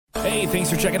Hey, thanks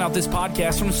for checking out this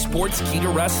podcast from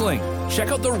Sportskeeda Wrestling. Check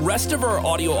out the rest of our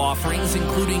audio offerings,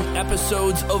 including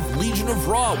episodes of Legion of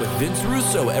Raw with Vince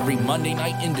Russo every Monday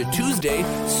night into Tuesday,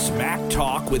 Smack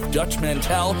Talk with Dutch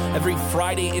Mantel every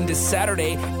Friday into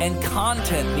Saturday, and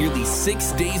content nearly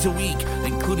 6 days a week,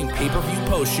 including pay-per-view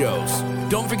post shows.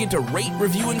 Don't forget to rate,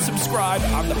 review, and subscribe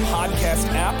on the podcast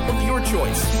app of your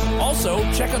choice. Also,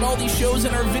 check out all these shows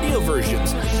in our video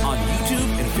versions on YouTube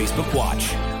and Facebook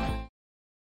Watch.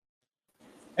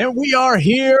 And we are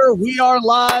here. We are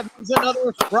live. It's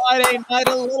another Friday night,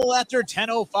 a little after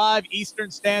 10:05 Eastern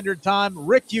Standard Time.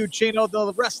 Rick Ucchino,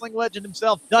 the wrestling legend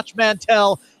himself, Dutch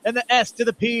Mantel, and the S to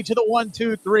the P to the 1,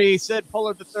 2, 3, Sid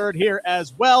Puller III here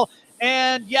as well.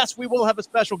 And yes, we will have a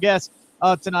special guest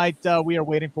tonight. We are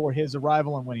waiting for his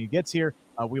arrival, and when he gets here,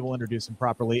 we will introduce him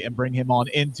properly and bring him on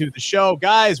into the show.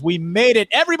 Guys, we made it.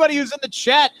 Everybody who's in the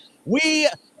chat, we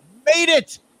made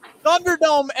it.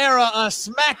 Thunderdome era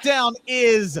SmackDown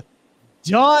is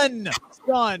done.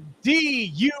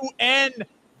 D-U-N,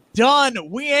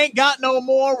 done. We ain't got no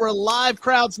more. We're live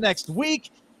crowds next week.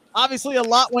 Obviously, a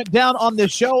lot went down on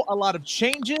this show. A lot of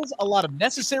changes, a lot of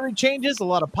necessary changes, a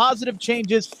lot of positive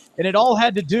changes, and it all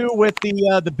had to do with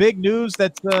the big news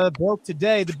that broke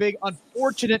today, the big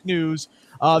unfortunate news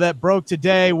that broke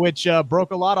today, which broke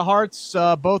a lot of hearts,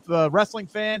 both wrestling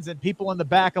fans and people in the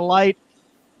back of light.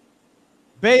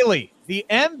 Bayley, the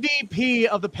MVP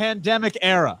of the pandemic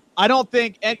era. I don't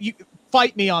think – and you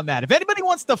fight me on that. If anybody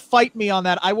wants to fight me on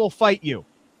that, I will fight you.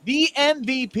 The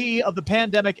MVP of the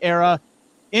pandemic era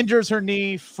injures her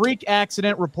knee, freak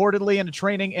accident reportedly in a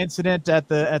training incident at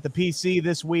the PC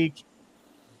this week,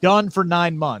 done for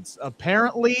 9 months.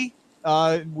 Apparently,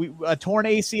 a torn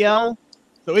ACL,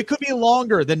 so it could be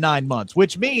longer than 9 months,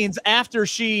 which means after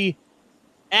she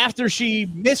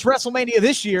missed WrestleMania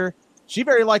this year, she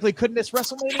very likely could miss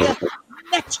WrestleMania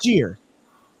next year.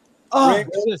 Oh, Rick,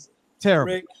 it's just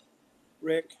terrible.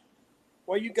 Rick,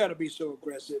 why you got to be so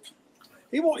aggressive?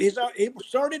 He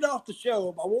started off the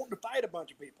show by wanting to fight a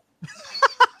bunch of people.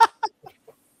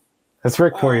 That's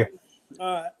Rick for you.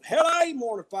 Hell, I ain't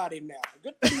want to fight him now.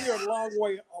 Good thing you're a long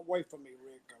way away from me,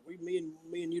 Rick. Me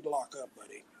and you'd lock up,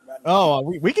 buddy. Right now. Oh,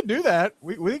 we could do that.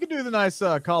 We could do the nice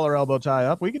collar elbow tie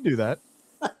up. We could do that.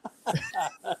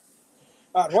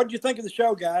 All right, what did you think of the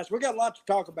show, guys? We got a lot to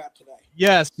talk about today.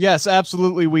 Yes,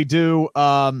 absolutely, we do.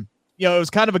 It was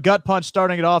kind of a gut punch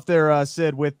starting it off there,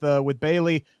 Sid, with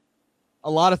Bayley.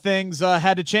 A lot of things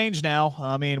had to change now.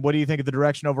 I mean, what do you think of the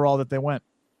direction overall that they went?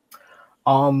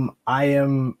 I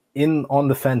am on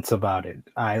the fence about it.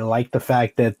 I like the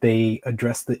fact that they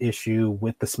addressed the issue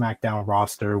with the SmackDown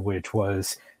roster, which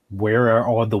was where are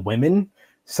all the women?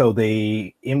 So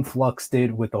they influxed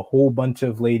it with a whole bunch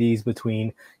of ladies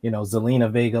between,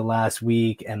 Zelina Vega last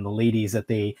week and the ladies that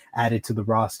they added to the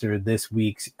roster this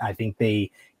week. I think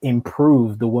they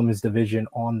improved the women's division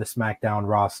on the SmackDown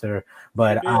roster,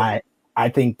 but I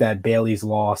think that Bayley's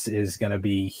loss is going to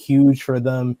be huge for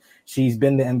them. She's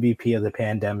been the MVP of the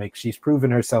pandemic. She's proven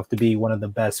herself to be one of the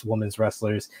best women's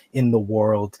wrestlers in the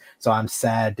world. So I'm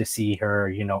sad to see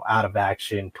her, out of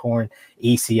action, torn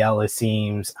ACL, it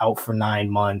seems, out for 9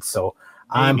 months. So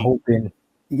I'm hoping,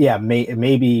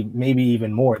 maybe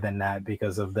even more than that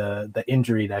because of the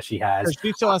injury that she has.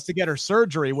 She still has to get her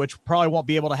surgery, which probably won't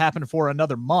be able to happen for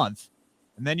another month.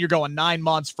 And then you're going 9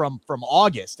 months from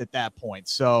August at that point.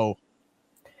 So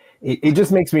it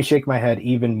just makes me shake my head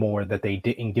even more that they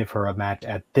didn't give her a match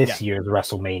at this year's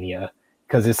WrestleMania,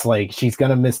 because it's like she's going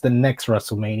to miss the next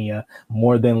WrestleMania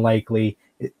more than likely.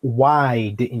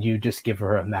 Why didn't you just give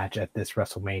her a match at this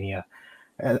WrestleMania?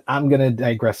 I'm going to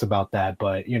digress about that,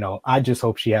 but, I just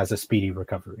hope she has a speedy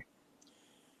recovery.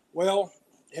 Well,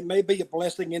 it may be a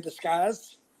blessing in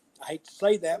disguise. I hate to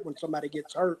say that when somebody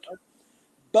gets hurt,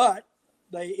 but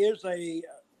there is a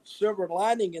silver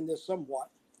lining in this somewhat.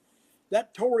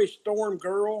 That Tori Storm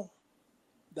girl,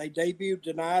 they debuted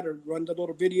tonight or run the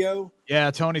little video.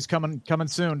 Yeah, Tony's coming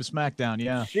soon to SmackDown.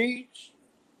 Yeah,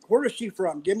 where is she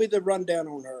from? Give me the rundown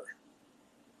on her.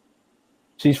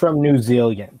 She's from New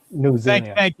Zealand.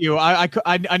 Thank you.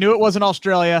 I knew it wasn't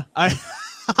Australia. I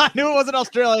knew it wasn't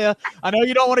Australia. I know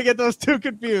you don't want to get those two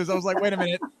confused. I was like, wait a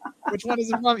minute, which one is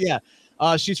it from? Yeah,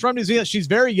 she's from New Zealand. She's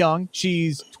very young.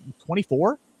 She's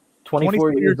 24.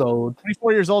 24 years old.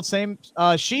 24 years old, same.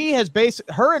 She has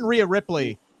her and Rhea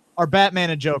Ripley are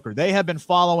Batman and Joker. They have been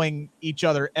following each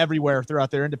other everywhere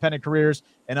throughout their independent careers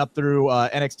and up through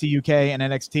NXT UK and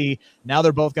NXT. Now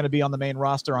they're both going to be on the main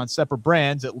roster on separate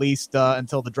brands, at least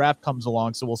until the draft comes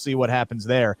along. So we'll see what happens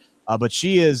there. But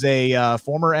she is a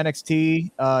former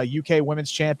NXT UK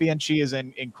Women's Champion. She is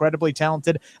incredibly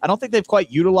talented. I don't think they've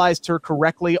quite utilized her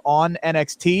correctly on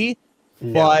NXT,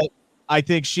 but I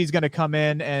think she's going to come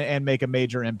in and make a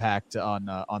major impact on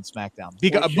SmackDown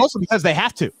mostly because they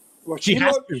have to. Well, she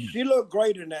looked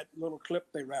great in that little clip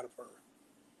they ran of her.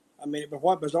 I mean, it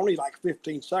was only like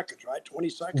 15 seconds, right? 20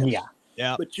 seconds.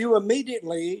 Yeah. But you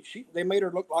immediately, they made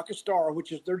her look like a star,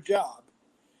 which is their job.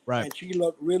 Right. And she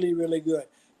looked really, really good.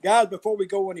 Guys, before we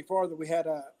go any farther, we had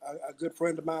a good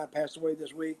friend of mine pass away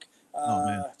this week.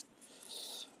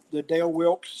 The Dale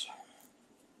Wilkes,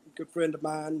 good friend of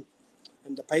mine,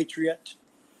 and the Patriot.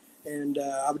 And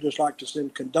I would just like to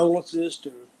send condolences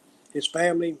to his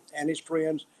family and his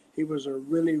friends. He was a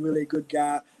really, really good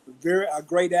guy. A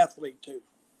great athlete too.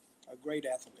 A great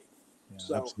athlete. Yeah,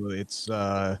 so absolutely.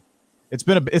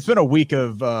 It's been a week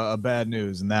of bad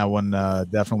news, and that one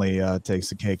definitely takes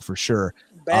the cake for sure.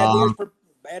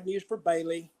 Bad news for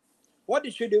Bailey. What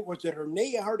did she do? Was it her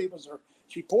knee? I heard it was her.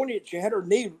 She pointed. She had her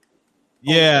knee.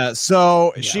 Yeah.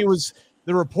 So she was.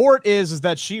 The report is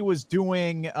that she was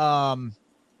doing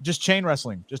just chain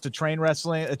wrestling, just a chain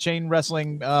wrestling,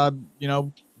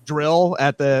 drill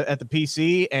at the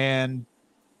PC, and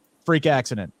freak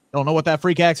accident. Don't know what that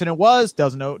freak accident was.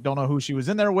 Don't know who she was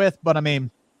in there with. But I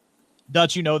mean,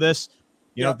 Dutch, you know this.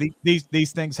 You know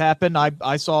these things happen.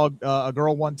 I saw a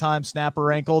girl one time snap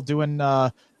her ankle doing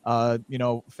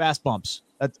fast bumps.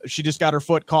 She just got her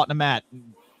foot caught in a mat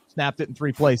and snapped it in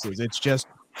 3 places. It's just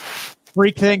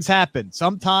freak things happen.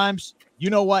 Sometimes you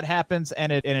know what happens,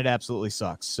 and it absolutely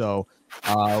sucks. So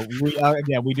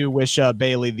we do wish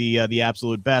Bailey the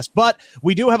absolute best. But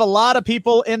we do have a lot of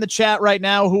people in the chat right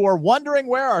now who are wondering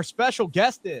where our special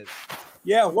guest is.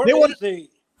 Yeah, where is he?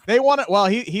 They want it. Well,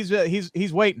 he's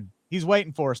waiting. He's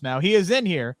waiting for us now. He is in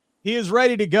here. He is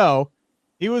ready to go.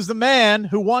 He was the man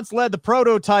who once led the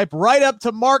prototype right up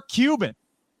to Mark Cuban.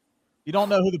 You don't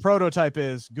know who the prototype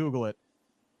is? Google it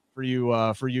for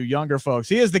you younger folks.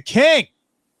 He is the king.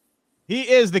 He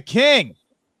is the king.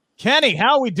 Kenny,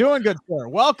 how are we doing, good sir?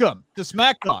 Welcome to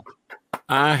Smack Talk.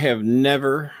 I have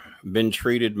never been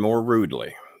treated more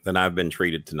rudely than I've been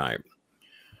treated tonight.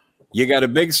 You got a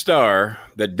big star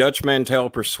that Dutch Mantell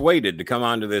persuaded to come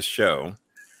onto this show.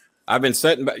 I've been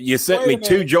setting back. You sent me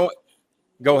 2 joint.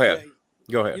 Go ahead.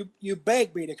 Go ahead. You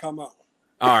begged me to come on.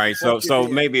 All right. So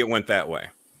maybe it went that way.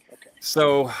 Okay.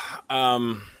 So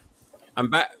I'm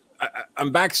back.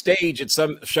 I'm backstage at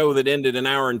some show that ended an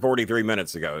hour and 43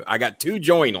 minutes ago. I got 2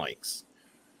 join links.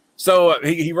 So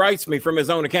he writes me from his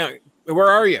own account. Where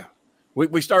are you?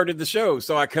 We started the show.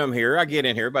 So I come here. I get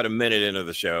in here about a minute into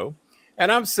the show.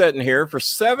 And I'm sitting here for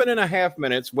 7.5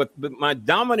 minutes with my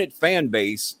dominant fan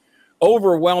base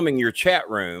overwhelming your chat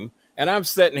room. And I'm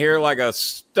sitting here like a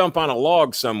stump on a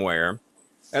log somewhere.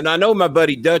 And I know my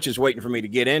buddy Dutch is waiting for me to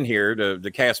get in here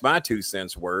to cast my 2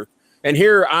 cents worth. And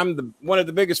here I'm one of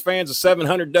the biggest fans of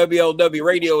 700 WLW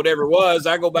radio it ever was.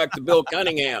 I go back to Bill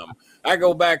Cunningham. I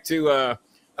go back to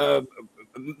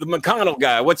the McConnell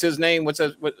guy. What's his name? Mike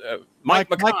McConnell. Mike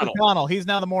McConnell. He's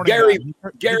now the morning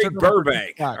Gary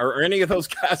Burbank. Are any of those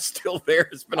guys still there?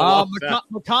 It's been a long time.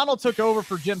 McConnell took over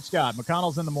for Jim Scott.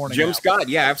 McConnell's in the morning. Jim Scott.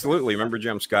 Yeah, absolutely. Remember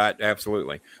Jim Scott?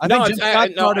 Absolutely. I think Jim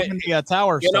Scott started in the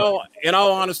tower. In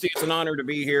all honesty, it's an honor to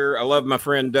be here. I love my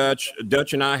friend Dutch.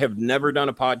 Dutch and I have never done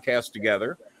a podcast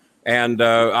together. And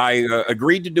I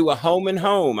agreed to do a home and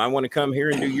home. I want to come here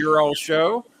and do your all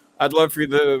show. I'd love for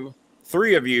the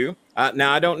 3 of you.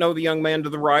 Now, I don't know the young man to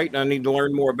the right. I need to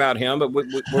learn more about him, but we're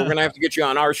going to have to get you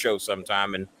on our show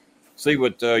sometime and see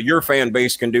what your fan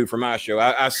base can do for my show.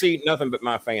 I see nothing but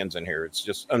my fans in here. It's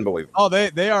just unbelievable. Oh,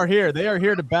 they are here. They are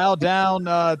here to bow down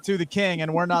to the king,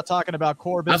 and we're not talking about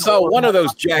Corbin. I saw one of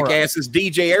those jackasses,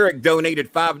 DJ Eric,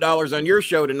 donated $5 on your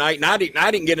show tonight, and I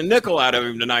didn't get a nickel out of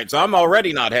him tonight, so I'm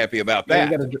already not happy about that.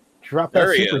 You got to drop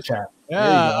that super chat.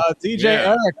 Yeah, DJ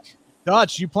Eric.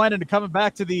 Dutch, you planning to come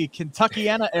back to the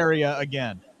Kentuckiana area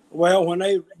again? Well, when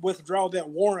they withdraw that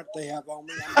warrant they have on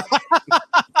me.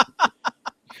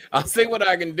 I'll see what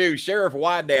I can do. Sheriff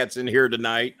Wydat's in here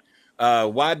tonight.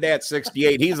 Wydat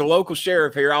 68. He's a local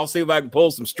sheriff here. I'll see if I can pull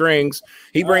some strings.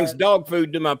 He brings dog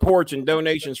food to my porch and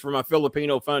donations for my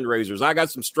Filipino fundraisers. I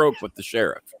got some stroke with the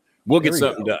sheriff. We'll get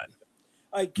something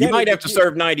done. You might have to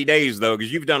serve 90 days, though,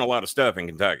 because you've done a lot of stuff in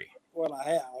Kentucky. Well, I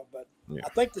have, but I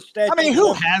think the statute. I mean,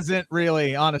 who hasn't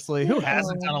really, honestly? Who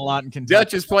hasn't done a lot in Kentucky?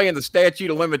 Dutch is playing the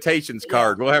statute of limitations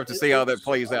card. We'll have to see how that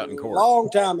plays out in court. A long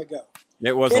time ago.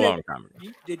 It was a long time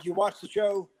ago. Did you watch the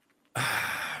show?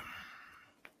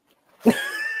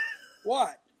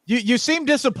 What? You seem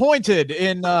disappointed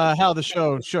in how the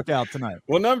show shook out tonight.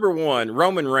 Well, number one,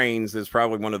 Roman Reigns is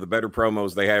probably one of the better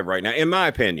promos they have right now, in my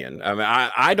opinion. I mean,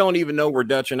 I don't even know where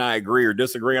Dutch and I agree or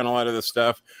disagree on a lot of this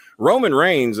stuff. Roman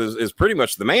Reigns is pretty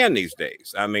much the man these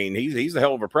days. I mean, he's a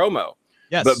hell of a promo.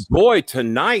 Yes. But boy,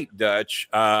 tonight, Dutch,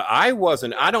 I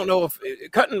don't know if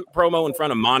cutting promo in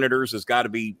front of monitors has got to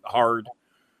be hard.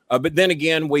 But then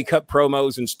again, we cut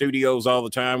promos in studios all the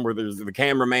time where there's the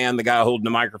cameraman, the guy holding the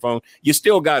microphone. You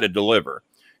still got to deliver.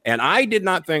 And I did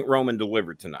not think Roman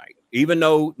delivered tonight, even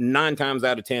though 9 times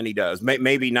out of 10 he does,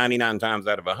 maybe 99 times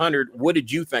out of 100. What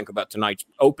did you think about tonight's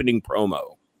opening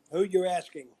promo? Who you're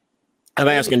asking? I'm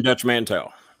asking Dutch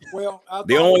Mantell. Well,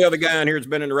 The only other guy in here that's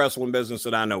been in the wrestling business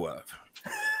that I know of.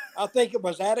 I think it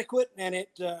was adequate, and it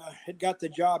got the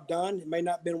job done. It may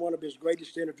not have been one of his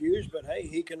greatest interviews, but hey,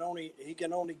 he can only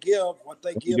give what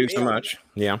they give him. Do so much,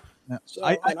 yeah. So,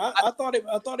 I thought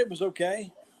it was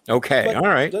okay. Okay, But all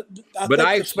right. But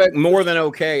I expect more than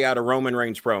okay out of Roman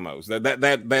Reigns promos.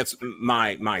 That's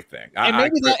my thing.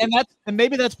 And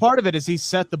maybe that's part of it. Is he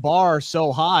set the bar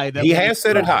so high that he has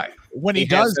set it high. When he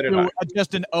does do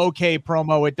just an okay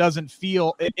promo, it doesn't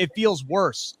feel it feels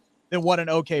worse than what an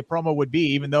okay promo would be,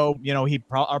 even though, he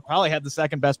probably had the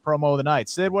second best promo of the night.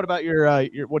 Sid, what about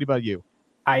what about you?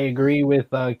 I agree with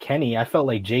Kenny. I felt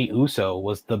like Jey Uso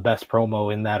was the best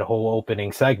promo in that whole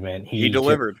opening segment. He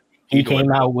delivered. He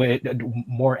came out with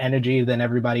more energy than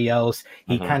everybody else.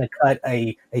 He kind of cut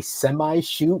a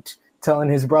semi-shoot, telling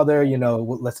his brother,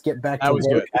 let's get back to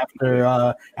work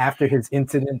after his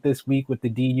incident this week with the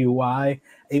DUI.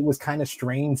 It was kind of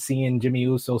strange seeing Jimmy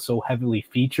Uso so heavily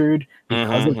featured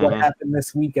because of what happened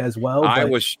this week as well.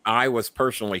 I was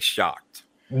personally shocked.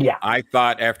 Yeah, I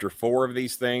thought after 4 of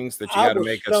these things that you had to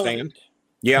make a stand.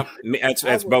 Yeah,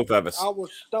 that's both of us. I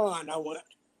was stunned. I went,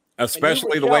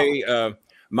 especially the way.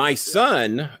 My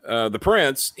son, the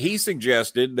Prince, he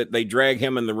suggested that they drag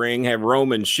him in the ring, have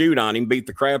Roman shoot on him, beat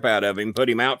the crap out of him, put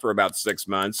him out for about 6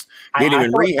 months, get him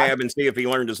in rehab and see if he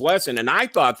learned his lesson. And I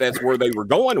thought that's where they were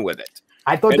going with it.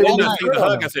 I thought and then I see the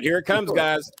hug. I said, "Here it comes,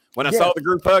 guys." When I saw the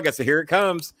group hug, I said, "Here it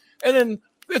comes." And then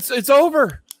it's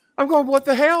over. I'm going, what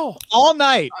the hell? All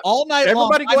night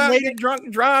Everybody long, go out and get drunk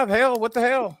and drive. Hell, what the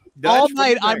hell? All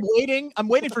night, I'm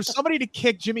waiting for somebody to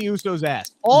kick Jimmy Uso's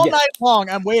ass. All night long,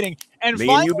 I'm waiting. And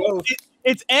finally,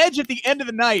 it's Edge at the end of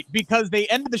the night because they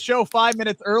ended the show 5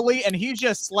 minutes early, and he's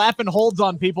just slapping holds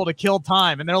on people to kill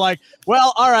time. And they're like,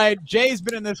 well, all right, Jay's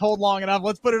been in this hold long enough.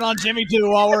 Let's put it on Jimmy, too,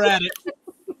 while we're at it.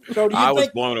 So I was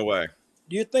blown away.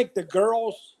 Do you think the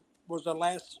girls was the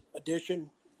last addition,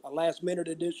 a last-minute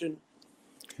addition?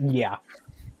 Yeah.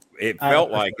 It felt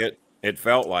like it. It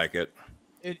felt like it.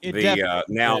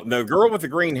 Now the girl with the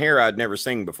green hair I'd never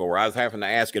seen before. I was having to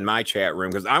ask in my chat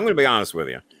room because I'm going to be honest with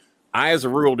you. I, as a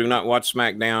rule, do not watch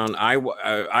SmackDown.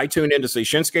 I tuned in to see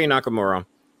Shinsuke Nakamura,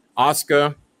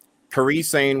 Asuka, Kairi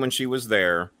Sane when she was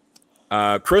there.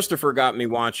 Christopher got me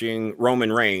watching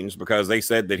Roman Reigns because they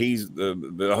said that he's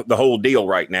the whole deal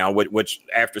right now. Which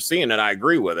after seeing it, I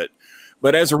agree with it.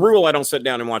 But as a rule, I don't sit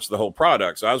down and watch the whole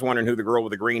product. So I was wondering who the girl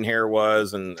with the green hair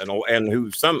was and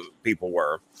who some people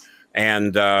were.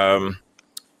 And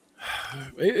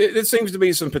it seems to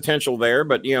be some potential there,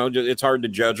 but it's hard to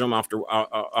judge them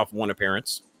off one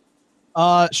appearance.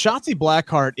 Shotzi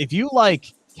Blackheart, if you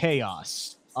like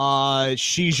chaos,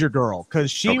 she's your girl because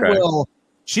she will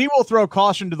throw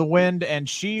caution to the wind and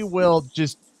she will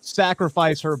just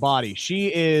sacrifice her body. She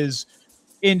is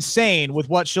insane with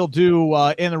what she'll do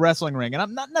in the wrestling ring, and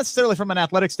I'm not necessarily from an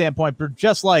athletic standpoint, but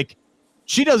just like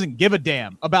she doesn't give a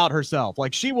damn about herself.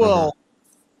 Like she will.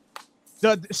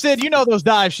 Sid, those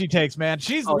dives she takes, man.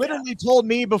 She's literally told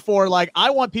me before, like, I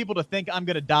want people to think I'm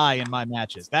gonna die in my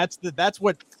matches. That's the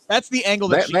angle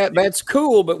that's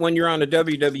cool. But when you're on a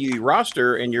WWE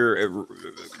roster and you're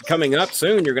coming up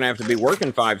soon, you're gonna have to be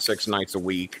working 5-6 nights a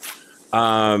week.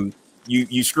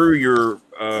 You screw your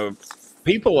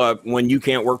people up when you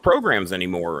can't work programs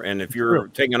anymore. And if you're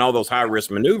taking all those high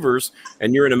risk maneuvers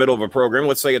and you're in the middle of a program,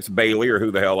 let's say it's Bailey or who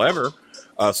the hell ever.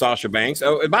 Sasha Banks.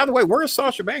 Oh, and by the way, where has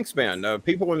Sasha Banks been?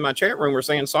 People in my chat room were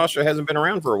saying Sasha hasn't been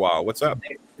around for a while. What's up?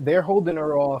 They're holding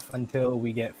her off until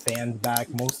we get fans back.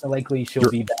 Most likely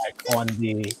she'll be back on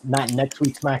not next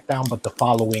week's SmackDown, but the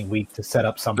following week to set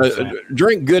up something.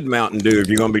 Drink good Mountain Dew if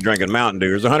you're going to be drinking Mountain Dew.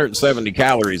 There's 170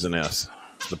 calories in this.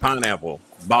 The pineapple.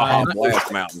 Baja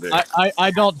Blast Mountain Dew.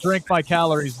 I don't drink my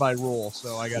calories by rule,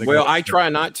 so I got to Well, I try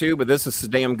not to, but this is so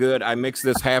damn good. I mix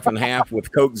this half and half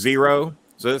with Coke Zero.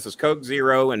 So this is Coke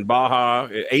Zero and Baja,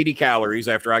 80 calories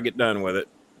after I get done with it.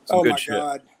 Some good shit.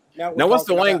 God. Now what's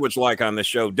the language like on this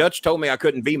show? Dutch told me I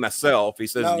couldn't be myself. He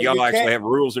says y'all actually have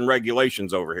rules and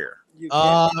regulations over here.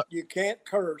 You can't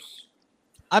curse.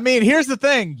 I mean, here's the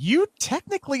thing. You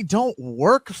technically don't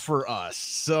work for us.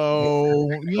 So,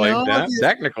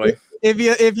 technically.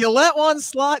 If you let one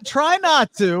slide, try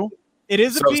not to. It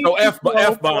is a So PG show.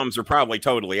 F-bombs are probably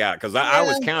totally out because I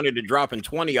was counted to dropping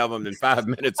 20 of them in 5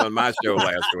 minutes on my show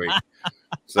last week.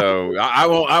 So I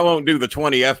won't do the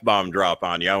 20 F-bomb drop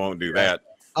on you. I won't do that.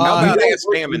 How about ass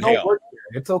ham in hell?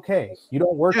 It's okay. You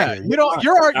don't work here. You don't.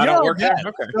 You're work here?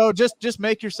 Okay. So just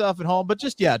make yourself at home. But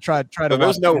just try to. So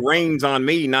there's no Reigns on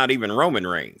me. Not even Roman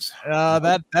Reigns.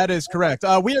 That is correct.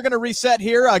 We are going to reset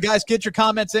here, guys. Get your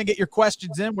comments in. Get your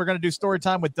questions in. We're going to do story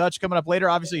time with Dutch coming up later.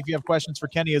 Obviously, if you have questions for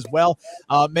Kenny as well,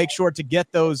 make sure to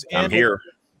get those in. I'm here.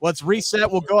 Let's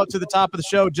reset. We'll go up to the top of the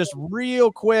show just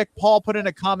real quick. Paul put in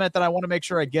a comment that I want to make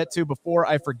sure I get to before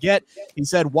I forget. He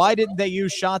said, why didn't they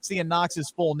use Shotzi and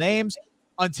Knox's full names?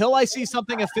 Until I see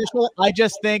something official, I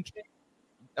just think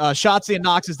Shotzi and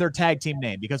Knox is their tag team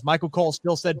name because Michael Cole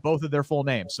still said both of their full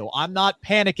names. So I'm not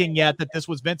panicking yet that this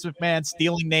was Vince McMahon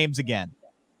stealing names again.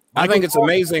 I think it's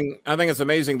amazing. I think it's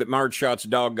amazing that Marge Schott's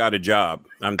dog got a job.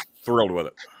 I'm thrilled with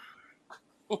it.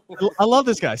 I love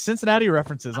this guy. Cincinnati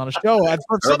references on a show.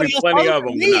 There'll be plenty of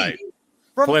them tonight.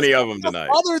 Plenty of them tonight.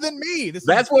 Other than me.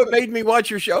 That's what made me watch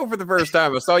your show for the first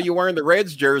time. I saw you wearing the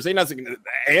Reds jersey, and I was like,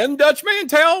 and Dutch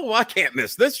Mantel? Well, I can't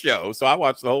miss this show. So I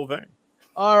watched the whole thing.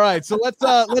 All right, so let's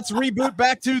reboot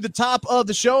back to the top of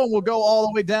the show, and we'll go all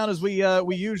the way down as we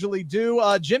usually do.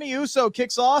 Jimmy Uso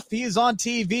kicks off. He is on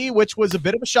TV, which was a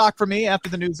bit of a shock for me after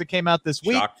the news that came out this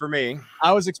week. Shock for me.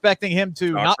 I was expecting him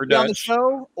to not be on the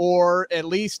show, or at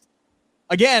least,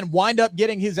 again, wind up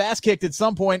getting his ass kicked at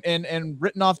some point and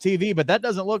written off TV, but that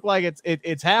doesn't look like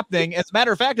it's happening. As a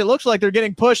matter of fact, it looks like they're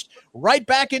getting pushed right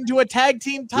back into a tag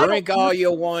team title. Drink all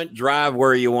you want, drive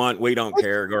where you want. We don't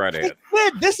care. Go right ahead.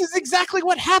 This is exactly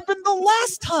what happened the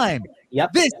last time.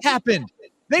 Yep. This happened.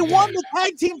 They won the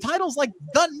tag team titles like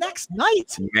the next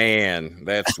night. Man,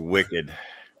 that's wicked.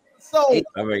 So,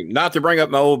 I mean, not to bring up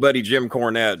my old buddy Jim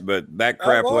Cornette, but that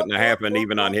crap wouldn't have happened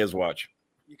even on his watch.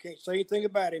 You can't say anything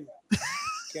about him,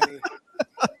 Kenny.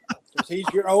 Because he's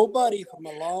your old buddy from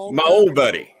a long My time old ago.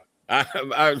 buddy.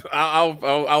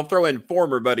 I'll throw in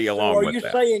former buddy along So with are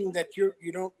that. you saying that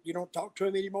you don't talk to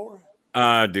him anymore?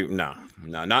 No,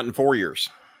 not in 4 years.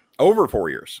 Over 4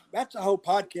 years. That's a whole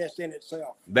podcast in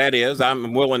itself. That is,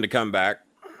 I'm willing to come back.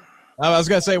 I was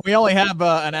gonna say we only have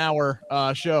an hour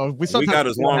show. We got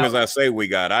as long as I say we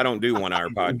got. I don't do 1 hour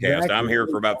podcast. I'm here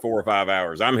for about 4 or 5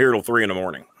 hours. I'm here till 3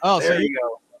 a.m. Oh, There so you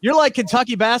go. you're like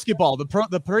Kentucky basketball.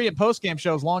 The pre and post game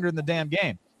show is longer than the damn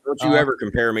game. Don't you ever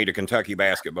compare me to Kentucky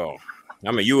basketball?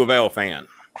 I'm a U of L fan.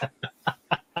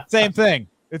 Same thing.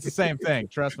 It's the same thing.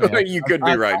 Trust me. You could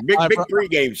be right. Big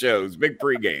pregame shows. Big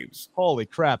pregames. Holy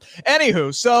crap.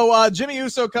 Anywho, so Jimmy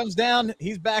Uso comes down.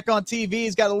 He's back on TV.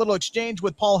 He's got a little exchange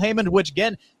with Paul Heyman, which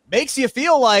again makes you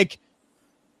feel like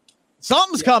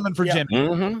something's coming for Jimmy.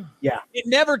 Mm-hmm. It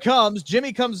never comes.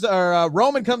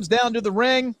 Roman comes down to the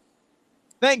ring.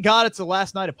 Thank God it's the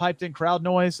last night of piped in crowd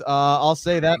noise. I'll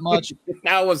say that much.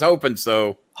 I was hoping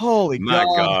so. Holy My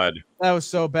God. That was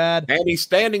so bad. And he's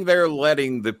standing there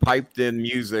letting the piped in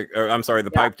music, or I'm sorry, the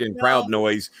piped in crowd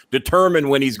noise determine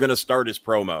when he's going to start his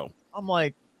promo. I'm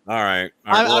like, All right.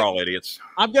 We're all idiots.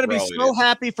 I'm going to be We're all so idiots.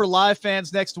 happy for live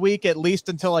fans next week, at least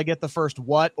until I get the first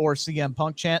what or CM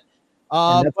Punk chant.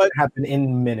 And that's But what happened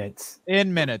in minutes.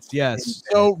 in minutes, yes.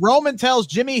 So Roman tells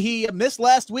Jimmy he missed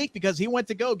last week because he went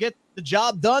to go get the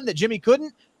job done that Jimmy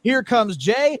couldn't. Here comes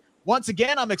Jay. Once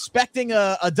again, I'm expecting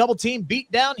a double team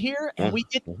beat down here, and we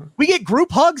get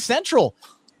group hug central.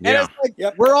 And Yeah. it's like,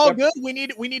 Yep. we're all Yep. good. We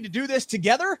need to do this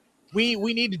together. We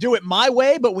need to do it my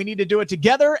way, but we need to do it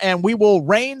together, and we will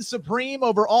reign supreme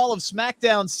over all of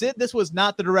SmackDown. Sid, this was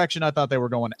not the direction I thought they were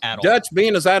going at all. Dutch,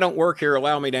 being as I don't work here,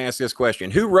 allow me to ask this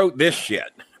question. Who wrote this shit?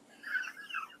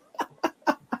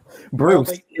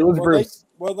 Bruce. It was Bruce.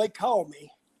 They called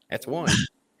me. That's one.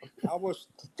 I was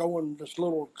throwing just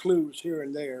little clues here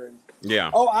and there, and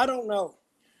Yeah. I don't know,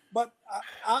 but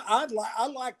I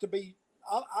like to be.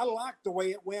 I like the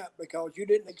way it went because you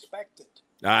didn't expect it.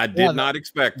 I did not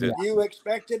expect it. You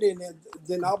expected, and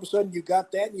then all of a sudden you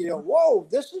got that, and you go, "Whoa,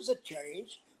 this is a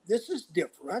change. This is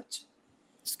different."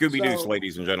 Scooby Doo, So-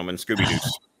 ladies and gentlemen. Scooby Doo.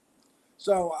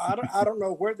 So I don't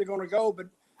know where they're going to go, but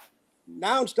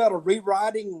now instead of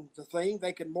rewriting the thing,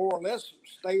 they can more or less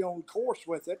stay on course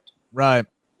with it. Right.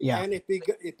 Yeah. And if he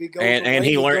goes And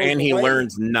he away.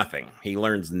 learns nothing. He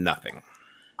learns nothing.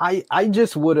 I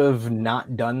just would have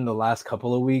not done the last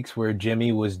couple of weeks where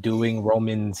Jimmy was doing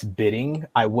Roman's bidding.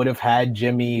 I would have had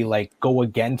Jimmy like go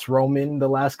against Roman the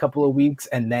last couple of weeks,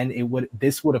 and then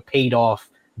this would have paid off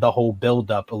the whole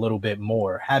build up a little bit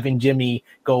more. Having Jimmy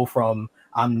go from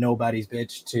I'm nobody's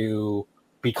bitch to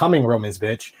becoming Roman's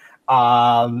bitch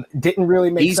didn't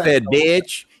really make sense. He said,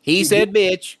 bitch. He said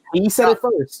bitch. He said it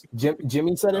first.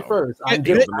 Jimmy said it first.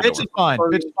 Bitch is fine.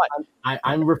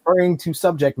 I'm referring to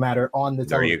subject matter on the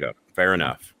television. There you go. Fair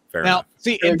enough. Now,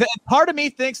 see, part of me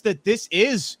thinks that this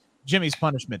is Jimmy's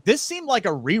punishment. This seemed like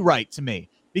a rewrite to me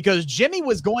because Jimmy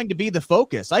was going to be the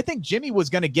focus. I think Jimmy was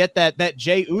going to get that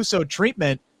Jey Uso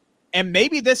treatment. And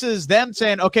maybe this is them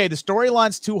saying, okay, the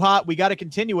storyline's too hot. We got to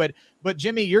continue it. But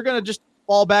Jimmy, you're going to just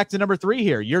fall back to number 3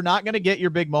 here. You're not going to get your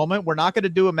big moment. We're not going to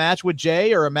do a match with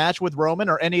Jay or a match with Roman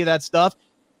or any of that stuff.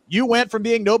 You went from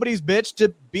being nobody's bitch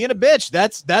to being a bitch.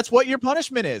 That's what your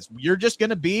punishment is. You're just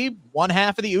going to be one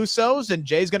half of the Usos, and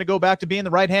Jay's going to go back to being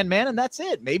the right-hand man, and that's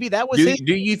it. Maybe that was his.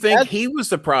 Do you think he was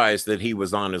surprised that he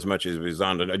was on as much as he was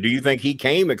on? Do you think he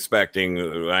came expecting,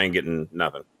 I ain't getting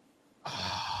nothing?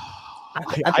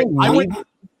 I think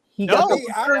he no,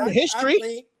 got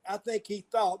history. I think he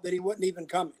thought that he wasn't even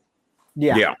coming.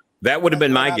 Yeah, that would have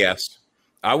been my guess.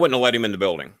 I wouldn't have let him in the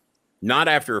building. Not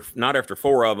after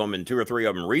 4 of them and 2 or 3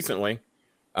 of them recently.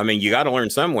 I mean, you got to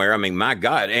learn somewhere. I mean, my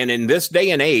God. And in this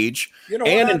day and age,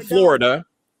 and in Florida,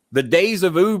 the days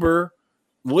of Uber,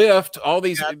 Lyft, all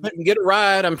these, you can get a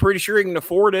ride. I'm pretty sure he can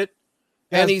afford it.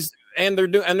 Yes. And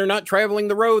they're not traveling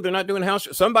the road. They're not doing house.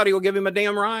 Somebody will give him a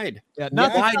damn ride. Yeah,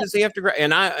 why does he have to?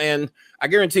 And I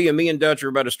guarantee you, me and Dutch are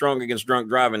about as strong against drunk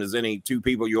driving as any 2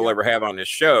 people you'll ever have on this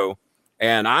show.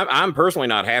 And I'm personally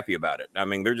not happy about it. I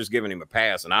mean, they're just giving him a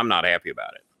pass, and I'm not happy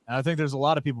about it. I think there's a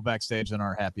lot of people backstage that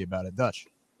aren't happy about it. Dutch.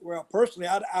 Well, personally,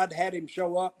 I'd had him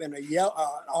show up in a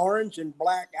orange and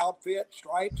black outfit,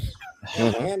 stripes,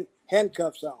 and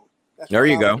handcuffs on. There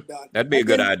you go. That'd be a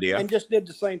good idea. And just did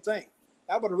the same thing.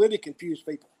 That would have really confused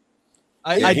people.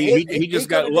 He just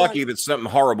got lucky that something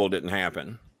horrible didn't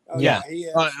happen. Oh, yeah.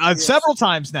 Several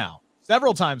times now.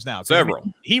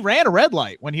 He ran a red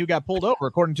light when he got pulled over,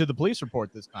 according to the police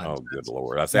report this time. Oh, good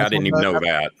Lord. I didn't even know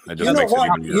that. That just makes it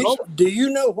even worse. Do you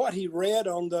know what he read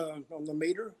on the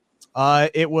meter?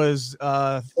 It was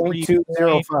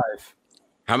 0.205.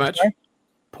 How much?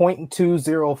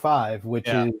 0.205, which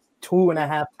is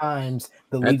 2.5 times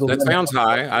the legal limit. That sounds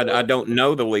high. I don't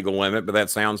know the legal limit, but that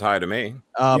sounds high to me.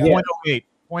 0.08.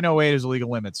 0.08 is the legal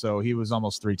limit, so he was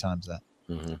almost 3 times that.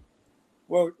 Mm-hmm.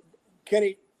 Well,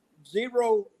 Kenny,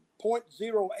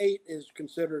 0.08 is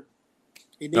considered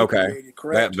inebriated,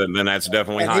 correct? Then that's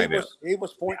definitely high. He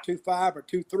was 0.25 or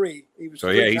 2.3. He was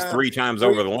he's 3 times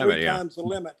over the limit. Three times the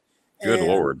limit. Good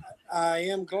Lord. I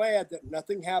am glad that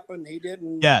nothing happened. He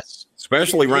didn't. Yes.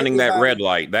 Especially running that red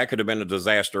light. That could have been a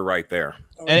disaster right there.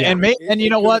 And you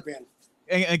know what?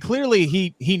 And clearly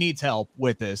he needs help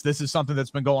with this. This is something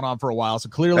that's been going on for a while. So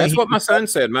clearly that's what my son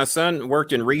said. My son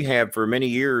worked in rehab for many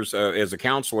years as a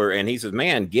counselor, and he says,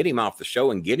 "Man, get him off the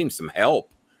show and get him some help."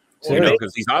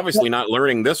 Because he's obviously not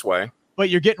learning this way. But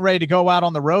you're getting ready to go out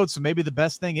on the road, so maybe the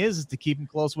best thing is to keep him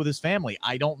close with his family.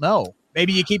 I don't know.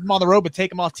 Maybe you keep him on the road, but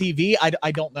take him off TV.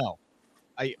 I don't know.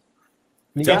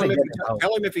 Tell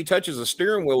him if he touches a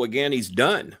steering wheel again, he's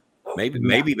done.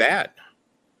 Maybe that.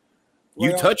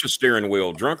 You touch a steering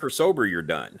wheel, drunk or sober, you're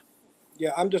done.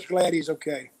 Yeah, I'm just glad he's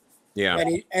okay. Yeah,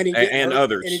 and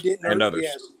others.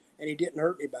 Yes, and he didn't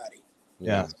hurt anybody.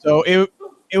 Yeah. So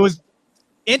it was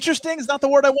interesting. It's not the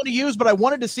word I want to use, but I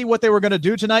wanted to see what they were going to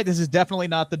do tonight. This is definitely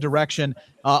not the direction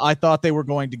I thought they were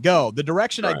going to go. The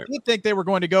direction I did think they were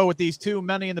going to go with these 2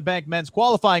 Money in the Bank men's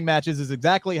qualifying matches is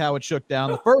exactly how it shook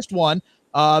down. The first one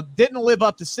didn't live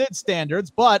up to Sid's standards,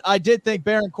 but I did think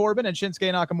Baron Corbin and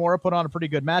Shinsuke Nakamura put on a pretty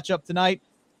good matchup tonight.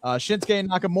 Shinsuke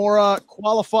Nakamura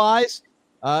qualifies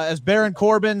as Baron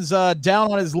Corbin's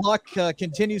down on his luck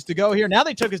continues to go here. Now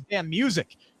they took his damn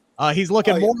music. He's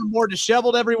looking more and more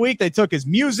disheveled every week. They took his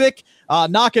music,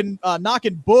 knocking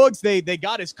boogs. They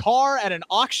got his car at an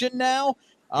auction now.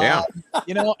 And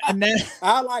then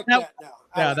I like that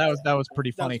now. That was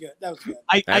pretty funny. That was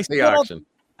good.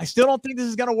 I still don't think this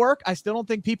is going to work. I still don't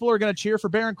think people are going to cheer for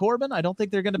Baron Corbin. I don't think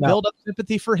they're going to build up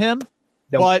sympathy for him.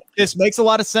 But this makes a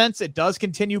lot of sense. It does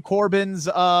continue Corbin's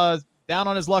down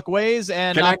on his luck ways.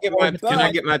 And can I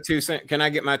get my 2 cents? Can I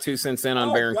get my 2 cents in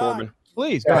on Baron Corbin?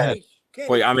 Please go ahead.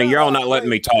 Well, I mean, you're all not letting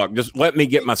me talk. Just let me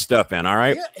get my stuff in. All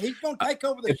right. Yeah, he's going to take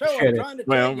over the show. I'm trying to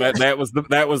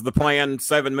that was the plan.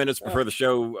 7 minutes before the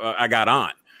show I got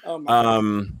on. Oh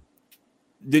my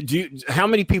How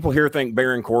many people here think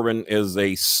Baron Corbin is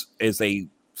a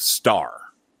star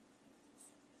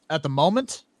at the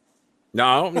moment?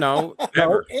 No,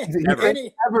 never,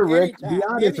 never, Rick. Be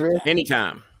honest, Rick.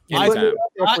 Anytime. And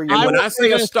when I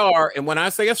say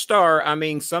a star, I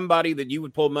mean somebody that you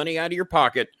would pull money out of your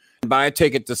pocket and buy a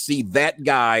ticket to see that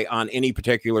guy on any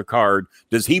particular card.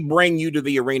 Does he bring you to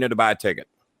the arena to buy a ticket?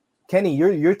 Kenny,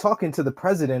 you're talking to the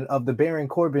president of the Baron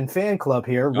Corbin fan club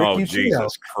here, Rick Oh, Ucino.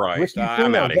 Jesus Christ. Rick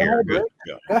I'm Ucino. out of Go here. ahead, Good. Rick.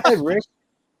 Go ahead, Rick.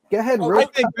 Go ahead, Oh,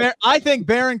 Rick. I think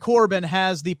Baron Corbin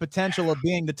has the potential of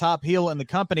being the top heel in the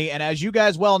company. And as you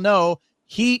guys well know,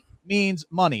 heat means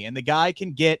money, and the guy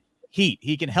can get heat.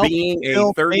 He can help. Being a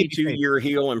build 32-year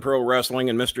heel in pro wrestling,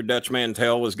 and Mr. Dutch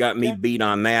Mantel has got me beat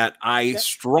on that. I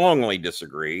strongly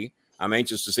disagree. I'm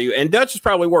anxious to see. And Dutch has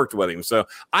probably worked with him. So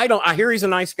I hear he's a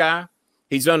nice guy.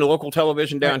 He's done local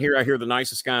television down here. I hear the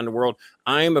nicest guy in the world.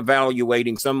 I'm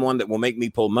evaluating someone that will make me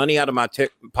pull money out of my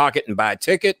pocket and buy a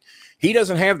ticket. He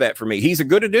doesn't have that for me. He's a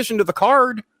good addition to the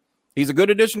card.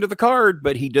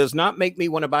 But he does not make me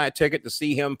want to buy a ticket to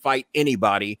see him fight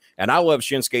anybody. And I love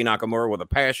Shinsuke Nakamura with a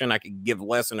passion. I could give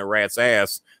less than a rat's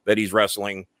ass that he's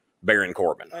wrestling Baron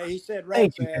Corbin. He said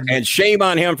rat's ass. And shame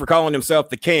on him for calling himself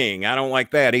the king. I don't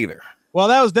like that either. Well,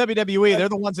 that was WWE. They're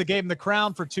the ones that gave him the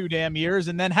crown for 2 damn years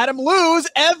and then had him lose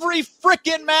every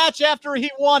freaking match after he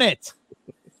won it.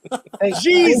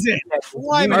 Jesus.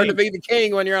 Hard to be the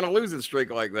king when you're on a losing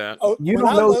streak like that. Oh, You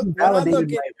don't know who validated my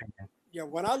opinion. Yeah,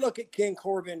 when I look at King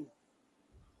Corbin,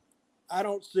 I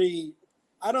don't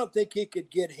think he could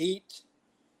get heat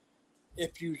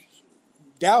if you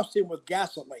doused him with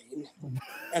gasoline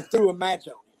and threw a match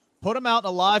on him. Put him out in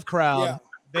a live crowd. Yeah.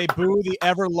 They boo the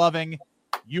ever-loving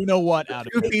you-know-what out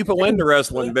of Two him. people in the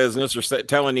wrestling business are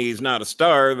telling you he's not a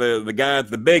star. The guy at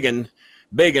the big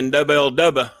and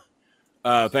double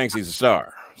thinks he's a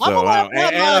star. I'm So, allowed to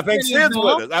have and my I think opinions Sid's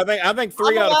now. with us. I think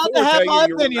 3 I'm out of allowed 4 to have tell my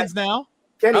you opinions now.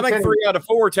 Kenny, I think Kenny, 3 out of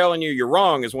 4 telling you you're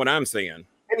wrong is what I'm seeing.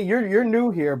 Kenny, you're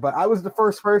new here, but I was the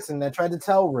first person that tried to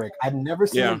tell Rick I'd never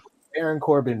seen a Baron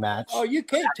Corbin match. Oh, you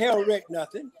can't tell Rick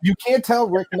nothing. You can't tell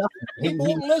Rick nothing. He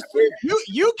won't listen.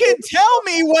 You can tell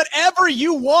me whatever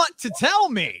you want to tell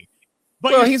me.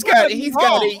 But Well, you're he's still got gonna be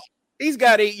wrong. he's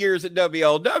got 8 years at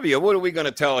WLW. What are we going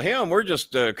to tell him? We're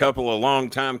just a couple of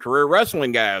long-time career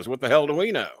wrestling guys. What the hell do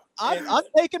we know? I'm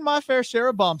taking my fair share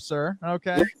of bumps, sir.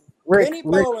 Okay. Kenny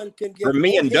Bolin can get For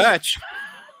me more and heat. Dutch,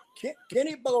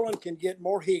 Kenny Bolin can get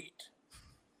more heat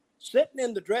sitting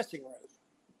in the dressing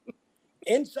room,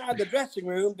 inside the dressing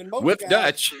room, than most with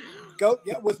guys Dutch.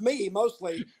 with me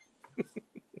mostly,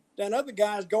 than other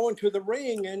guys going to the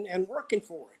ring and working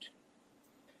for it.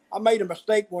 I made a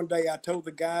mistake one day. I told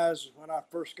the guys when I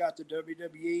first got to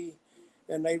WWE,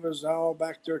 and they was all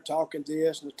back there talking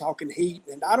this and talking heat,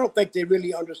 and I don't think they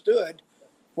really understood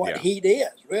what heat is.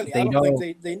 Really, I don't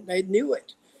think they knew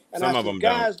it. And Some I of said, them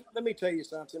guys, let me tell you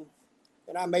something.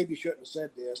 And I maybe shouldn't have said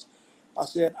this. I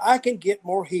said, I can get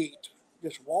more heat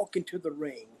just walking to the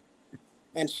ring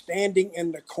and standing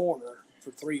in the corner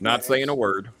for 3 minutes. Not saying a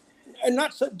word. And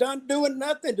not done doing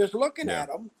nothing, just looking at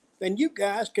them. Then you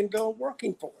guys can go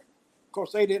working for it. Of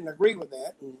course, they didn't agree with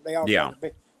that, and they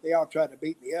all tried to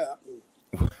beat me up.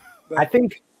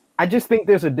 I just think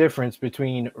there's a difference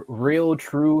between real,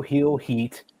 true heel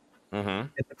heat,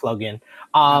 get the plug in,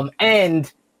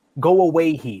 and go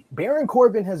away heat. Baron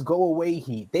Corbin has go away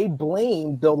heat. They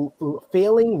blamed the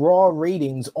failing Raw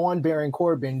ratings on Baron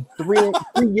Corbin 3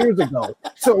 years ago.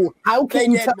 So how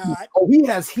can you tell me, oh, he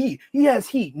has heat? He has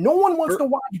heat. No one wants to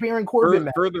watch Baron Corbin.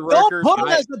 For the Don't record, put him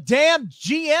as a damn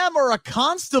GM or a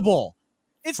constable.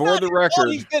 It's For not the his fault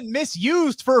record- he's been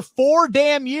misused for 4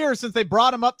 damn years since they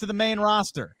brought him up to the main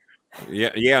roster.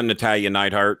 Yeah, Natalia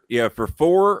Neidhart. Yeah, for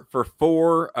four.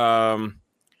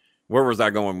 Where was I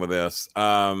going with this?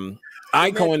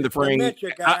 I coined the phrase.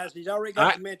 Dementia, guys. He's already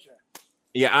got dementia.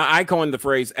 Yeah, I coined the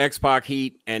phrase X-Pac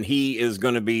Heat, and he is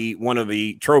going to be one of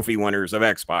the trophy winners of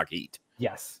X-Pac Heat.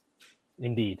 Yes,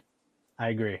 indeed. I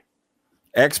agree.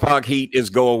 X-Pac Heat is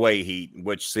go away heat,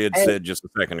 which Sid said just a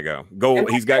second ago.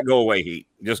 He's got go away heat.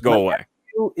 Just go away.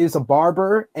 Is a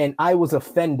barber, and I was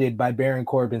offended by Baron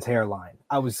Corbin's hairline.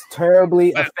 I was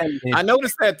terribly offended. I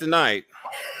noticed that tonight.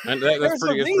 And There's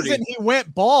a reason he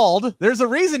went bald. There's a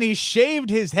reason he shaved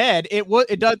his head.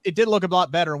 It did look a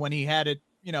lot better when he had it,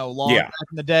 long back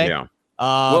in the day. Yeah.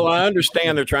 Well, I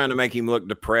understand they're trying to make him look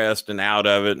depressed and out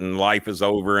of it, and life is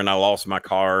over, and I lost my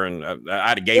car, and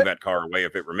I'd have gave that car away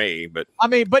if it were me. But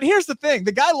here's the thing: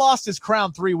 the guy lost his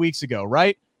crown 3 weeks ago,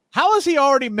 right? How has he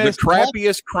already missed the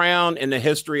crappiest crown in the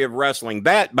history of wrestling?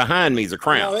 That behind me is a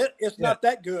crown. No, it's not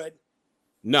that good.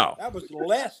 No, that was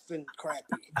less than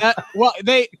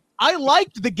crappy. I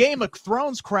liked the Game of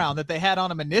Thrones crown that they had on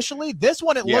him initially. This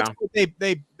one, it looks like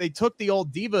they took the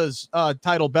old Divas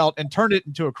title belt and turned it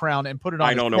into a crown and put it on.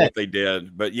 I don't know head. what they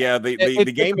did, but yeah, the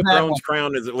Game of Thrones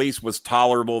crown is at least was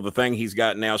tolerable. The thing he's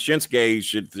got now, Shinsuke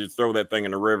should throw that thing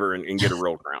in the river and get a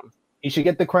real crown. He should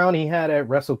get the crown he had at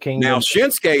Wrestle Kingdom. Now,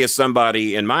 Shinsuke is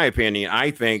somebody, in my opinion,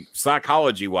 I think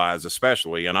psychology-wise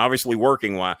especially, and obviously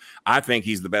working-wise, I think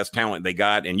he's the best talent they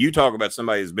got. And you talk about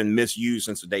somebody who's been misused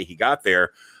since the day he got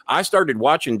there. I started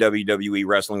watching WWE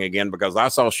wrestling again because I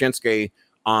saw Shinsuke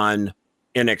on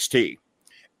NXT.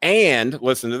 And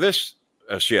listen to this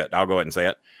shit. I'll go ahead and say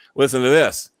it. Listen to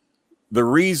this. The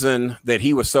reason that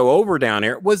he was so over down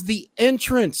there was the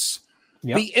entrance.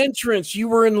 Yep. The entrance, you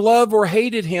were in love or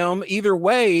hated him either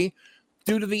way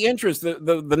due to the entrance.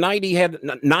 The night he had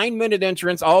 9-minute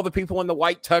entrance, all the people in the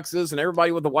white tuxes and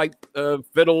everybody with the white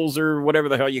fiddles or whatever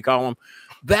the hell you call them.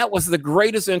 That was the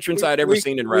greatest entrance I'd ever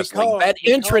seen in wrestling. That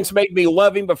entrance made me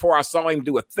love him before I saw him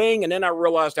do a thing. And then I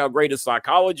realized how great his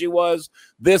psychology was.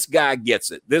 This guy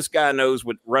gets it. This guy knows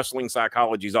what wrestling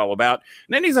psychology is all about.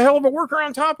 And then he's a hell of a worker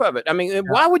on top of it. I mean,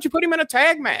 why would you put him in a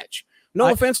tag match? No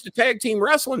offense to tag team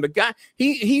wrestling, but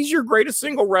he's your greatest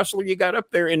single wrestler you got up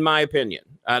there, in my opinion.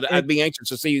 I'd be anxious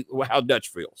to see how Dutch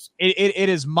feels. It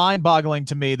is mind-boggling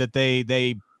to me that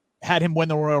they had him win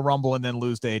the Royal Rumble and then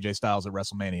lose to AJ Styles at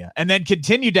WrestleMania, and then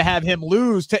continued to have him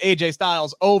lose to AJ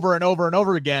Styles over and over and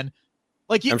over again.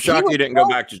 Like I'm shocked you didn't go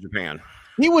back to Japan.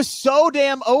 He was so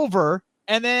damn over,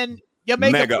 and then you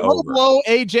make a blow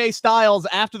AJ Styles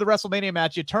after the WrestleMania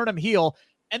match. You turn him heel.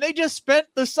 And they just spent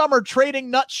the summer trading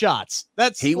nut shots.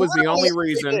 He was the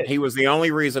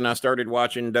only reason I started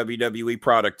watching WWE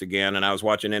product again. And I was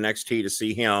watching NXT to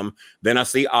see him. Then I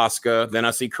see Asuka. Then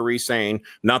I see Kairi Sane.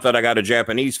 Not that I got a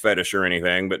Japanese fetish or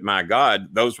anything, but my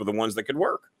God, those were the ones that could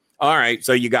work. All right.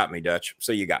 So you got me, Dutch.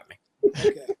 So you got me.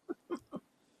 Okay.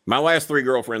 My last 3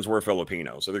 girlfriends were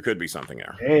Filipino. So there could be something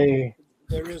there. Hey.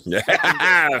 There is.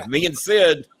 Me and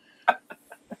Sid.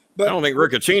 But I don't think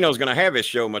Riccacino's going to have his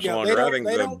show much longer. I think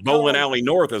the Bowling Alley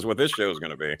North is what this show is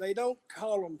going to be. They don't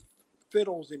call them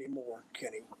fiddles anymore,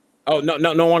 Kenny. Oh,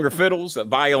 no longer fiddles,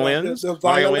 violins. The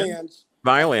violins.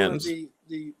 Violins.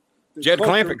 The Jed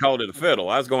Clampett called it a fiddle.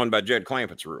 I was going by Jed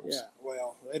Clampett's rules. Yeah,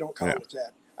 well, they don't call it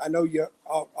that. I know you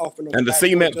often. And the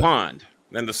cement pond.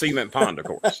 And the cement pond, of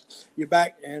course. You're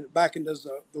back into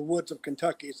the woods of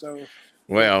Kentucky, so.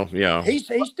 Well, yeah. He's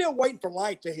still waiting for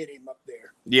light to hit him up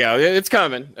there. Yeah, it's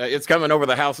coming. It's coming over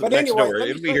the house next door.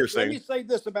 It'll be here soon. Let me say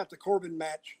this about the Corbin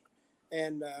match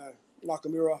and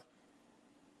Nakamura.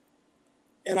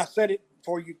 And I said it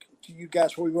to you guys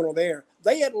before we went on there.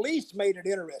 They at least made it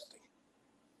interesting.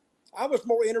 I was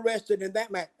more interested in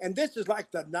that match. And this is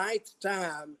like the 9th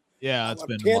time it's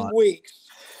been 10 weeks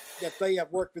that they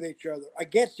have worked with each other,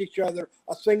 against each other,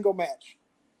 a single match.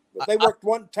 But they worked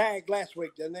one tag last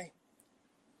week, didn't they?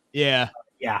 Yeah.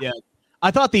 I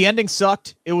thought the ending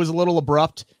sucked. It was a little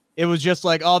abrupt. It was just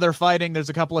like, oh, they're fighting. There's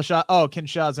a couple of shots. Oh,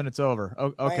 Kinshasa, and it's over.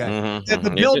 Okay.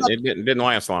 Mm-hmm. It didn't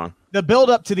last long. The build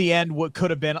up to the end could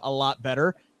have been a lot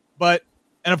better, and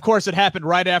of course it happened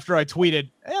right after I tweeted,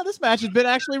 yeah, this match has been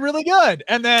actually really good.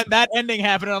 And then that ending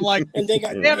happened. And I'm like, and they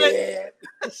got damn it.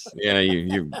 Yeah,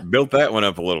 you built that one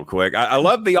up a little quick. I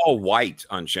love the all white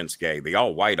on Shinsuke. The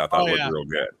all white I thought looked real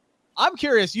good. I'm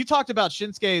curious. You talked about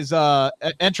Shinsuke's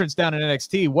entrance down in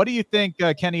NXT. What do you think,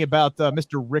 Kenny, about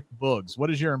Mr. Rick Boogs?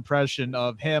 What is your impression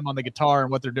of him on the guitar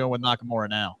and what they're doing with Nakamura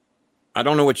now? I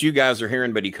don't know what you guys are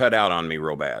hearing, but he cut out on me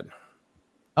real bad.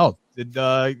 Oh, did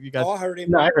you guys? Oh, I heard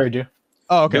him. No, I heard you.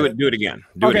 Oh, okay. Do it again.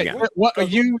 Do it again.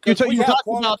 What you talked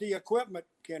about the equipment,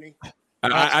 Kenny.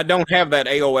 I don't have that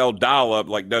AOL dial up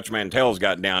like Dutch Mantel's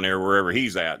got down there wherever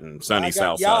he's at in sunny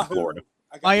Southside Florida.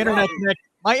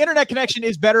 My internet connection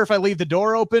is better if I leave the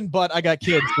door open, but I got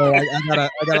kids, so I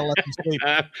gotta let them sleep.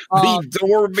 The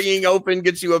door being open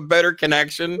gets you a better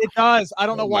connection. It does. I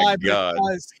don't know why.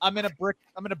 Because I'm in a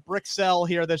brick cell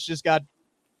here that's just got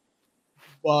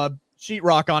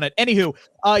sheetrock on it. Anywho,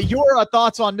 your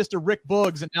thoughts on Mr. Rick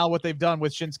Boogs and now what they've done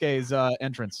with Shinsuke's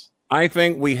entrance? I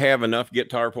think we have enough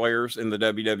guitar players in the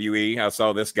WWE. I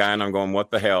saw this guy and I'm going,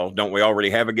 what the hell? Don't we already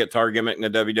have a guitar gimmick in the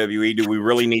WWE? Do we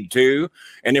really need 2?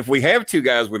 And if we have 2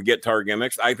 guys with guitar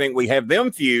gimmicks, I think we have them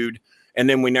feud and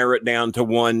then we narrow it down to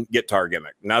 1 guitar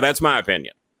gimmick. Now, that's my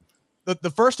opinion.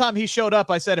 The first time he showed up,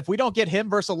 I said, if we don't get him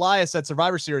versus Elias at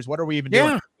Survivor Series, what are we even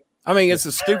doing? I mean, it's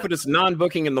the stupidest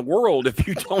non-booking in the world if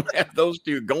you don't have those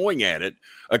 2 going at it.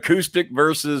 Acoustic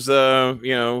versus,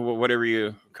 whatever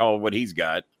you call what he's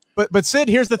got. But Sid,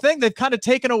 here's the thing. They've kind of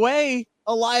taken away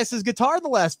Elias's guitar the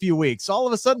last few weeks. All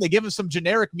of a sudden, they give him some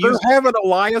generic music. They're having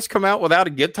Elias come out without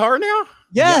a guitar now?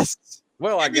 Yes.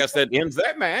 Well, I guess that ends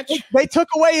that match. They took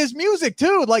away his music,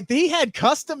 too. Like, he had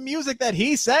custom music that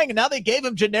he sang, and now they gave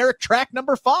him generic track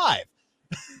number 5.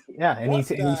 Yeah, and he's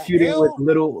feuding with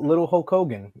little Hulk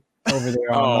Hogan over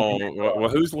there. Well,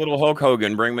 who's little Hulk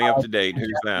Hogan? Bring me up to date.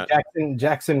 Who's that?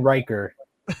 Jackson Riker.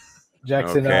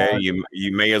 Jackson. Okay,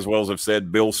 you may as well have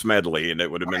said Bill Smedley, and it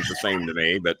would have been the same to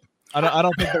me. But I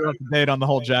don't think they're up to date on the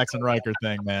whole Jackson Riker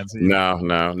thing, man. So no,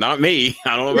 not me.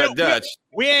 I don't know about Dutch.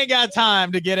 We ain't got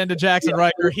time to get into Jackson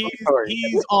Riker.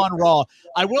 He's on Raw.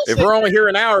 I will. If we're only here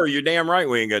an hour, you're damn right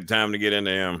we ain't got time to get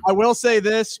into him. I will say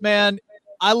this, man.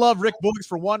 I love Rick Boogs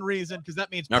for one reason, because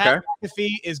that means Pat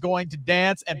McAfee is going to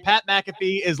dance, and Pat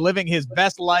McAfee is living his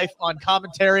best life on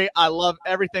commentary. I love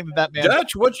everything that man.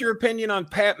 Dutch, what's your opinion on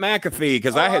Pat McAfee?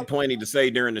 Because I had plenty to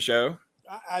say during the show.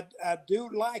 I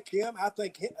do like him. I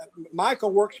think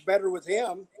Michael works better with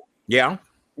him. Yeah.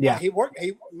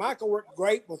 Michael worked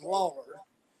great with Lawler,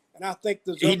 and I think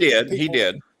he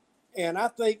did. And I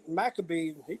think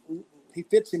McAfee he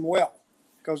fits him well.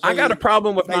 I got a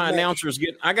problem with my announcers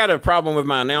getting. I got a problem with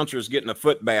my announcers getting a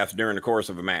foot bath during the course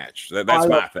of a match. That's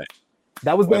my thing.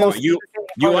 That was the most. You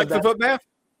like the foot bath?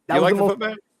 You like the foot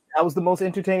bath? That was the most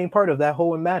entertaining part of that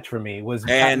whole match for me.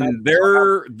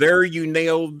 There you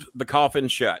nailed the coffin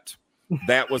shut.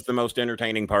 That was the most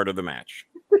entertaining part of the match.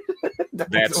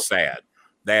 That's sad.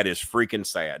 That is freaking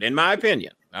sad, in my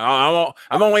opinion. I'm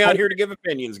only out here to give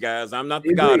opinions, guys. I'm not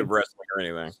the god of wrestling or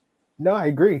anything. No, I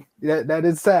agree. That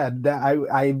is sad. That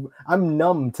I'm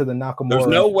numb to the Nakamura. There's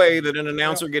no way that an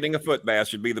announcer getting a foot bath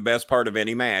should be the best part of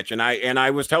any match. And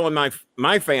I was telling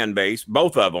my fan base,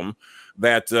 both of them,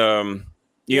 that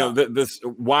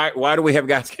why do we have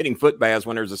guys getting foot baths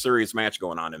when there's a serious match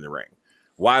going on in the ring?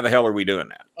 Why the hell are we doing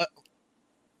that?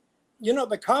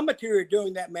 The commentary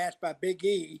during that match by Big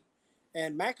E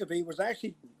and McAfee was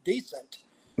actually decent.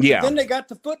 Yeah. Then they got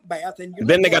the foot bath, and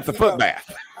then they got the foot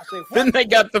bath. Then they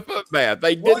got the foot bath.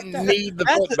 They didn't need the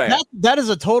foot bath. That is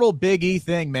a total Big E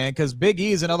thing, man. Because Big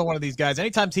E is another one of these guys.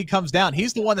 Anytime he comes down,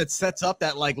 he's the one that sets up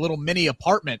that like little mini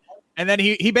apartment, and then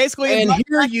he basically. And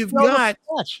here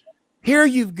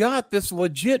you've got this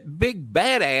legit big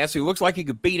badass who looks like he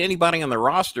could beat anybody on the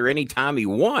roster anytime he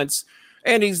wants.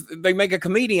 And they make a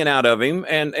comedian out of him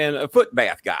and a foot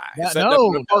bath guy. Yeah,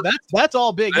 that's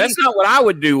all Big E. That's not what I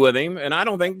would do with him, and I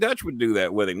don't think Dutch would do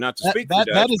that with him. Not to speak for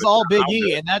Dutch, that is all Big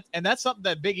E, and that's something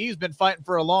that Big E's been fighting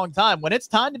for a long time. When it's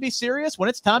time to be serious, when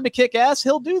it's time to kick ass,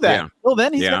 he'll do that. Well,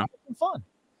 then he's gonna have some fun.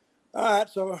 All right,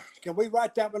 so can we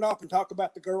write that one off and talk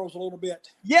about the girls a little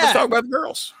bit? Yeah, let's talk about the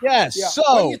girls. Yes. Yeah.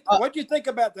 So, what do you think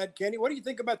about that, Kenny? What do you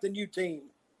think about the new team?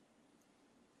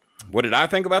 What did I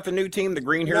think about the new team? The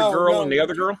green-haired girl and the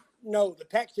other girl? No, the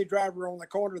taxi driver on the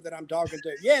corner that I'm talking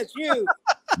to. Yes, you.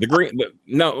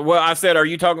 I said, are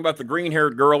you talking about the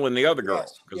green-haired girl and the other girl?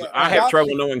 Because I have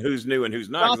trouble knowing who's new and who's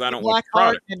not because I don't want to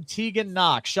Blackheart and Tegan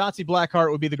Knox. Shotzi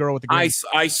Blackheart would be the girl with the green.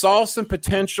 I saw some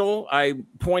potential. I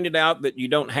pointed out that you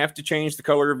don't have to change the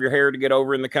color of your hair to get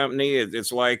over in the company.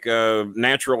 It's like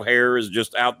natural hair is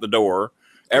just out the door.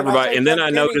 Everybody, and then I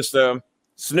noticed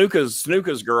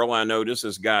Snuka's girl, I noticed,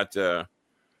 has got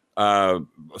some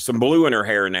blue in her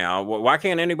hair now. Why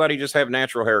can't anybody just have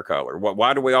natural hair color?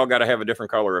 Why do we all got to have a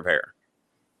different color of hair?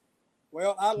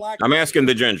 Well, I'm asking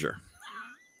the ginger.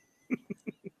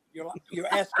 You're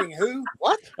asking who?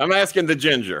 What? I'm asking the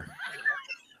ginger.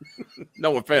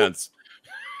 No offense.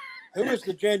 Who is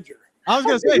the ginger? I was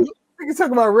going to say, you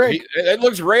talking about red. It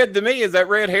looks red to me. Is that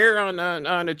red hair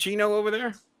on a chino over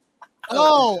there?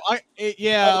 Okay.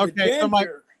 So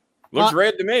looks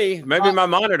red to me. Maybe my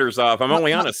monitor's off. I'm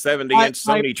only on a 70-inch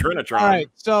Sony Trinitron. All right.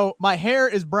 So my hair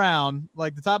is brown,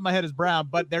 like the top of my head is brown,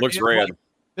 but looks red.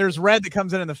 There's red that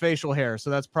comes in the facial hair, so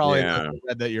that's probably the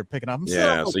red that you're picking up.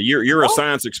 So you're a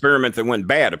science experiment that went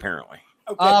bad, apparently.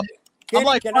 Okay. I'm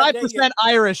like 5%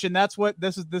 Irish, and that's what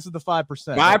this is. This is the 5%.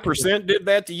 5% did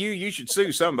that to you. You should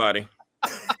sue somebody.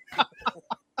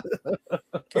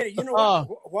 Kenny,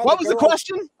 what was the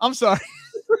question? I'm sorry.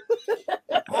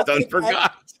 I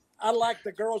forgot. I like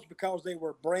the girls because they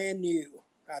were brand new.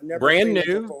 I've never brand seen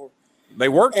new. Before. They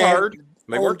worked hard.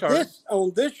 They worked hard.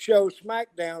 On this show,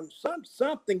 SmackDown,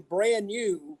 something brand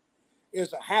new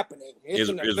is happening.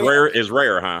 Is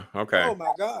rare, huh? Okay. Oh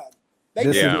my God.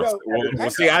 Well,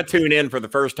 see, I tune in for the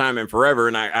first time in forever,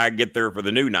 and I get there for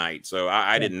the new night, so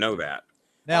I didn't know that.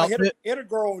 Now hit a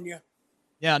girl on you.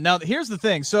 Yeah. Now here's the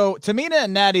thing. So Tamina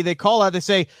and Natty, they call out. They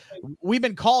say, "We've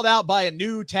been called out by a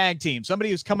new tag team,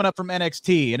 somebody who's coming up from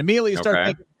NXT," and immediately you start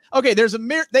thinking, "Okay,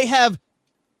 they have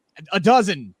a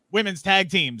dozen women's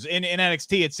tag teams in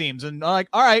NXT, it seems." And like,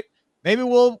 all right, maybe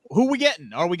who are we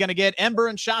getting? Are we going to get Ember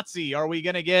and Shotzi? Are we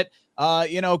going to get,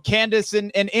 Candice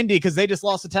and Indy because they just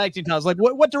lost the tag team titles? Like,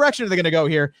 what direction are they going to go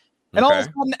here? And all of a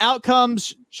sudden, out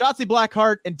comes Shotzi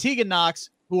Blackheart and Tegan Knox,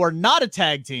 who are not a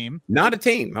tag team. Not a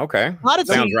team. Okay. Not a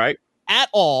Sounds team right. At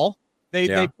all.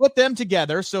 They put them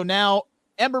together. So now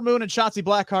Ember Moon and Shotzi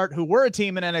Blackheart, who were a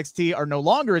team in NXT, are no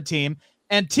longer a team.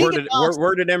 And Tegan Knox,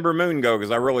 where did Ember Moon go?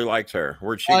 Because I really liked her.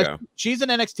 Where'd she go? She's in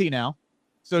NXT now.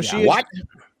 So she What?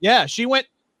 Yeah, she went.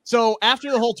 So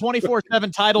after the whole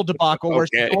 24/7 title debacle where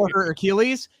she tore her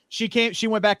Achilles, she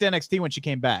went back to NXT when she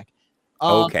came back.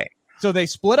 Okay. So they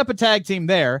split up a tag team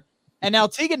there. And now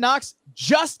Tegan Knox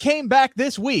just came back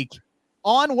this week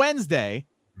on Wednesday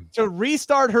to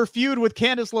restart her feud with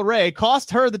Candice LeRae,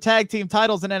 cost her the tag team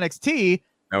titles in NXT.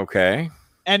 Okay.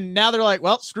 And now they're like,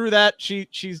 well, screw that.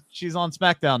 She's on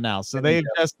SmackDown now. So they've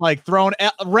just like thrown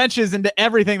wrenches into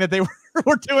everything that they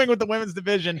were doing with the women's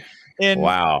division in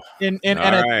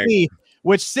NXT,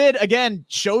 which Sid again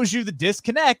shows you the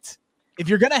disconnect. If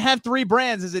you're going to have 3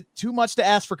 brands, is it too much to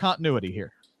ask for continuity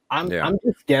here? I'm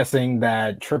just guessing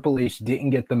that Triple H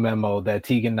didn't get the memo that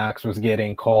Tegan Knox was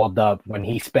getting called up when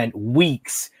he spent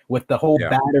weeks with the whole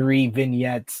battery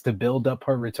vignettes to build up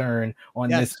her return on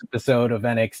this episode of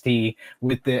NXT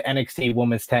with the NXT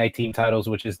Women's Tag Team titles,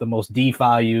 which is the most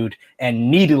devalued and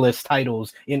needless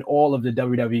titles in all of the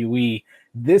WWE.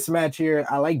 This match here,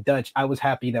 I like Dutch. I was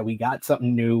happy that we got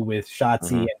something new with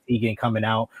Shotzi and Tegan coming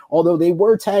out. Although they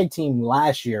were tag team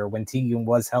last year when Tegan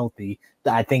was healthy.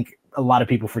 I think a lot of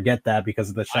people forget that because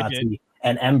of the Shotzi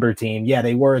and Ember team. Yeah,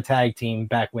 they were a tag team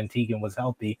back when Tegan was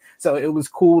healthy. So it was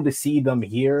cool to see them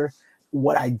here.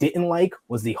 What I didn't like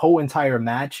was the whole entire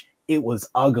match. It was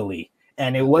ugly.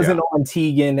 And it wasn't on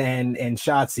Tegan and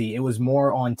Shotzi. It was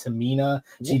more on Tamina.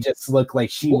 She just looked like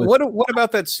she was. What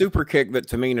about that super kick that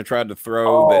Tamina tried to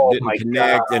throw that didn't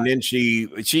connect? God. And then she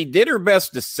did her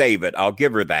best to save it. I'll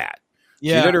give her that.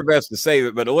 Yeah. She did her best to save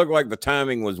it, but it looked like the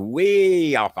timing was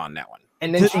way off on that one.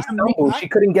 And then she stumbled. She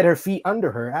couldn't get her feet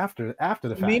under her after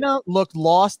the fact. Tamina looked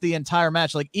lost the entire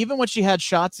match. Like even when she had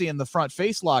Shotzi in the front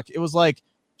face lock, it was like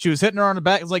she was hitting her on the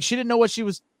back. It was like she didn't know what she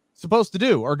was supposed to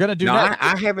do or going to do. No,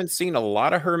 I haven't seen a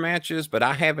lot of her matches, but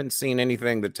I haven't seen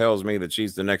anything that tells me that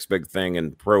she's the next big thing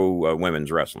in pro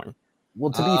women's wrestling. Well,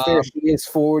 to be fair, she is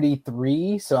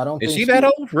 43, so I don't. Is she that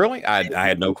old? Really? I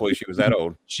had no clue she was that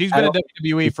old. She's been in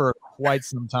WWE for quite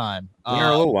some time. A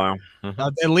little while,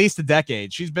 at least a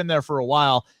decade. She's been there for a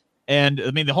while, and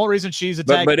I mean the whole reason she's a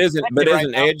tag. But isn't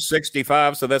Edge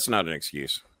 65? So that's not an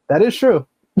excuse. That is true.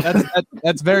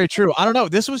 That's very true. I don't know.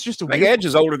 This was just a. Like Edge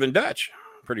is older than Dutch.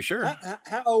 Pretty sure.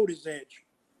 How old is Edge?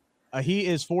 He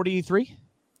is 43.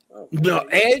 Oh, no,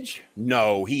 Edge?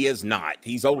 No, he is not.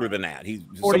 He's older than that.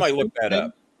 Somebody look that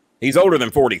up. He's older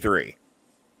than 43.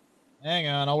 Hang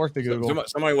on, I'll work the Google.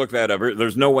 Somebody look that up.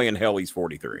 There's no way in hell he's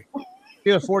 43.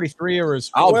 Either 43 or is.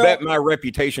 I'll bet my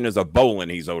reputation as a bowling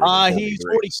he's older. Than 43. He's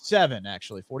 47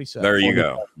 actually. 47. There you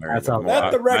go. That's the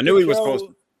record. I knew he was supposed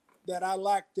to. That I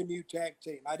liked the new tag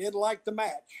team. I didn't like the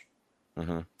match.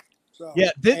 So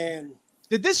yeah.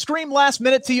 Did this scream last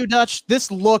minute to you, Dutch?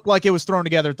 This looked like it was thrown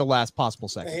together at the last possible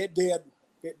second. It did.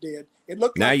 It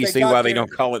looked now like you see why they don't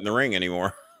call it in the ring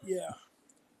anymore. Yeah.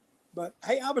 But,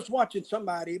 hey, I was watching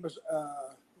somebody. It was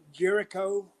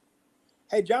Jericho.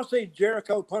 Hey, did y'all see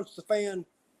Jericho punch the fan?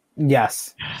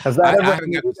 Yes. Has that I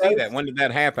haven't got to see that. When did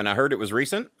that happen? I heard it was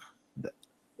recent.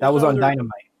 That was on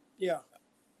Dynamite. Yeah.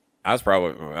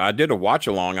 I did a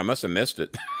watch-along. I must have missed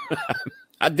it.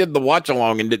 I did the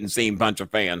watch-along and didn't see him punch a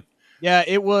fan. Yeah,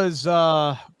 it was,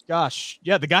 the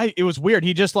guy, it was weird.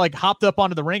 He just like hopped up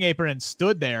onto the ring apron and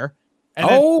stood there.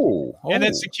 And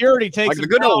then security takes like the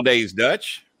good old days,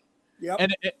 Dutch.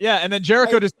 Yep. And then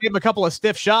Jericho just gave him a couple of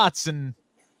stiff shots. And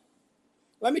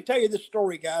let me tell you this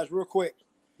story, guys, real quick.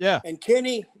 Yeah. And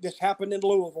Kenny, this happened in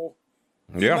Louisville.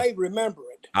 You may remember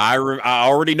it. I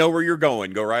already know where you're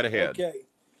going. Go right ahead. Okay.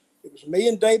 It was me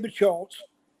and David Schultz,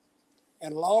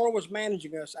 and Lawler was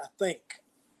managing us, I think.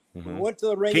 We went to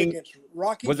the ring against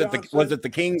Rocky Johnson. Was it the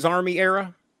King's Army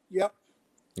era? Yep.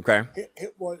 Okay.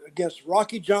 It was against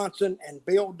Rocky Johnson and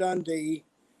Bill Dundee.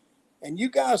 And you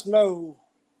guys know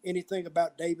anything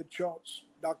about David Schultz,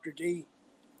 Dr. D?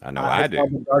 I know I do.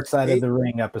 The Dark Side of the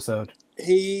Ring episode.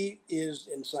 He is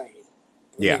insane.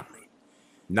 Yeah.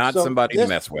 Not somebody to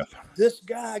mess with. This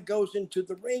guy goes into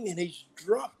the ring and he's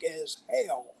drunk as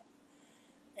hell.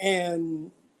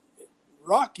 And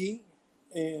Rocky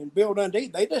and Bill Dundee,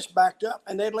 they just backed up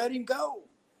and they let him go.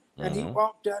 And he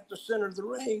walked out the center of the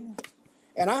ring.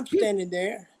 And I'm standing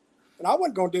there. And I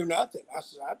wasn't going to do nothing. I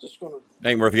said, I'm just going to.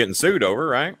 Ain't worth getting sued over,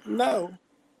 right? No.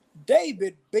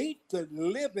 David beat the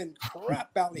living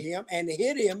crap out of him and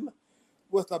hit him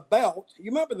with a belt.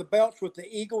 You remember the belts with the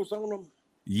eagles on them?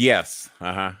 Yes.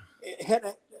 It had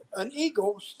an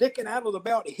eagle sticking out of the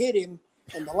belt, hit him.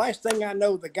 And the last thing I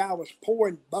know, the guy was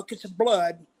pouring buckets of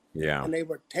blood. Yeah. And they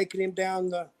were taking him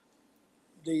down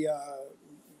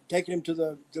taking him to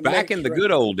the back in the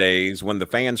good old days when the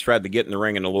fans tried to get in the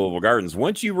ring in the Louisville Gardens.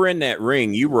 Once you were in that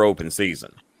ring, you were open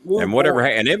season. And whatever,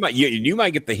 and it might you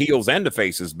might get the heels and the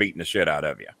faces beating the shit out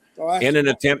of you in an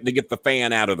attempt to get the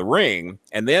fan out of the ring,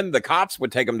 and then the cops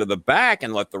would take them to the back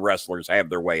and let the wrestlers have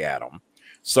their way at them.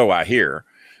 So I hear,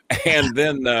 and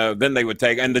then they would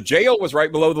take, and the jail was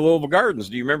right below the Louisville Gardens.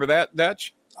 Do you remember that,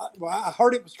 Dutch? I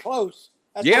heard it was close.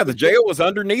 Yeah, the jail was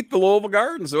underneath the Louisville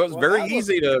Gardens, so it was very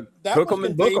easy to cook them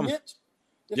and book them.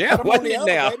 Yeah, wasn't it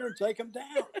now? And take them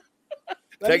down.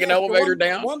 Take an elevator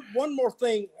down. One more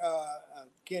thing,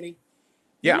 Kenny.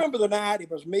 Yeah. Remember the night it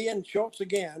was me and Schultz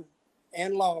again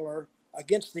and Lawler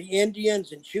against the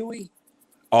Indians and Chewy?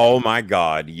 Oh my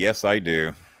God. Yes, I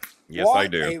do. Yes, I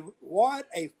do. What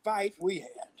a fight we had.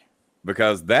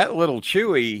 Because that little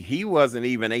Chewy, he wasn't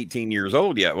even 18 years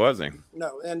old yet, was he?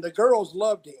 No, and the girls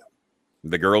loved him.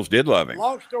 The girls did love him.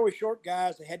 Long story short,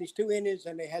 guys, they had these two Indians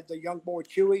and they had the young boy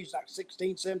Chewy, like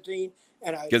 16, 17.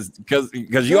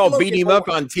 Because you all beat him up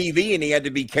on TV and he had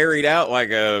to be carried out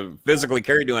physically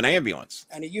carried to an ambulance.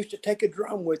 And he used to take a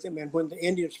drum with him, and when the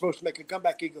Indians supposed to make a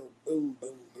comeback, he'd go boom,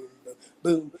 boom, boom, boom,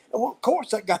 boom. And well, of course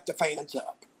that got the fans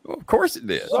up. Well, of course it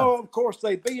did. So of course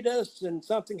they beat us, and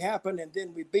something happened, and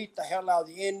then we beat the hell out of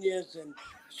the Indians, and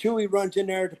Chewy runs in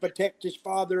there to protect his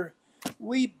father.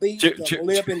 We beat the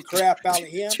living crap out of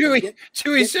him. Chewy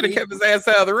should have kept his ass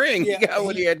out of the ring. Yeah, he got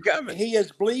what he had coming. He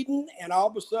is bleeding, and all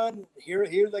of a sudden, here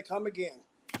they come again.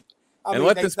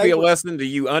 Let this be a lesson to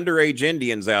you underage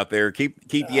Indians out there. Keep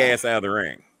your ass out of the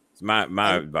ring. It's my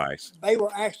advice. They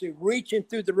were actually reaching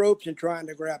through the ropes and trying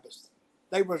to grab us.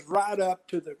 They was right up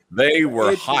to the. They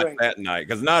were hot that night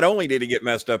because not only did he get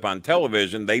messed up on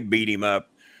television, they beat him up.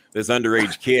 This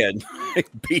underage kid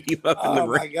beat him up in the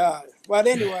ring. Oh my God! Well,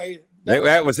 anyway.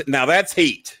 That's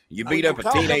heat. You beat up a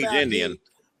teenage Indian. Heat.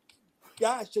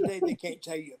 Guys today, they can't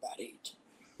tell you about heat.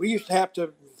 We used to have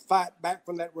to fight back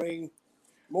from that ring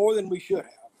more than we should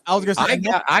have. I was going to say,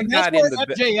 I got in the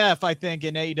MJF, I think,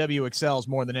 in AEW excels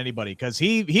more than anybody because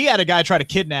he had a guy try to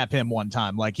kidnap him one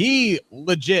time. Like, he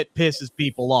legit pisses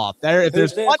people off. If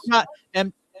there's one guy,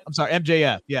 I'm sorry,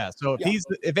 MJF. Yeah. So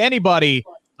if anybody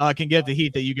can get the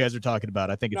heat that you guys are talking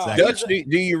about, I think it's that. Dutch, do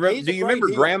you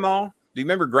remember Grandma? Do you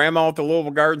remember Grandma at the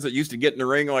Louisville Gardens that used to get in the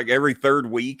ring like every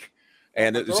third week?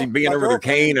 And she'd be in over her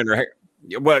cane and her hair.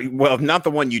 Well, not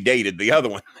the one you dated, the other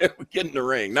one that would get in the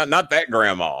ring. Not that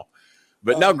Grandma.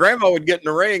 But no, Grandma would get in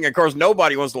the ring. Of course,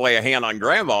 nobody wants to lay a hand on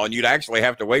Grandma, and you'd actually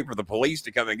have to wait for the police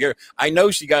to come and get her. I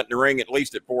know she got in the ring at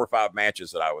least at 4 or 5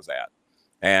 matches that I was at.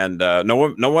 And no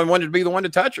one wanted to be the one to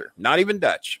touch her, not even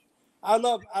Dutch. I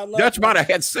love Dutch might have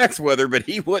had sex with her, but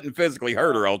he wouldn't physically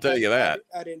hurt her. I'll tell you that.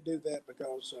 I didn't do that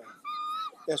because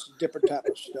that's a different type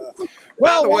of stuff.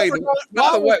 Well, by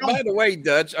the way,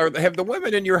 Dutch, have the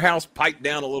women in your house piped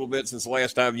down a little bit since the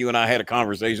last time you and I had a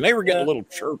conversation? They were getting a little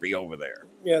chirpy over there.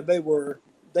 Yeah, they were.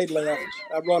 They left.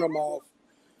 I run them off.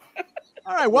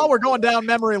 All right, well, we're going down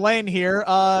memory lane here.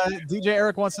 DJ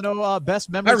Eric wants to know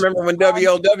best memories. I remember when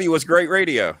WLW was great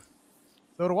radio.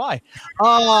 So do I.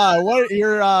 What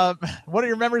are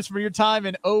your memories from your time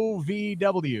in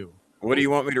OVW? What do you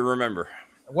want me to remember?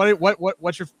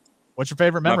 What's your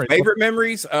favorite memory? My favorite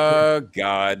memories?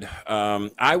 God.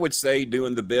 I would say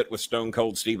doing the bit with Stone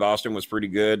Cold Steve Austin was pretty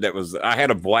good. I had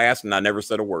a blast and I never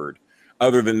said a word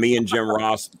other than me and Jim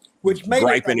Ross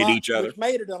griping at each other. Which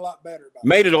made it a lot better.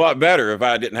 Made it a lot better if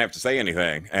I didn't have to say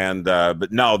anything. And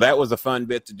but no, that was a fun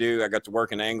bit to do. I got to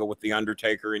work an angle with The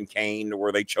Undertaker and Kane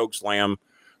where they chokeslam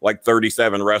like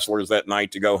 37 wrestlers that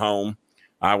night to go home.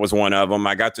 I was one of them.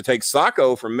 I got to take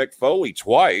Sacco from Mick Foley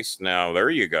twice. Now,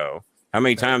 there you go. How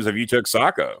many times have you took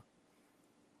Sacco?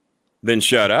 Then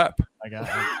shut up. I got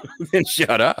it. Then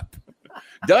shut up.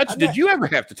 Dutch, did you ever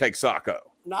have to take Sacco?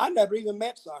 No, I never even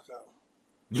met Sacco.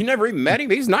 You never even met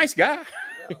him? He's a nice guy.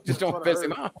 Just don't piss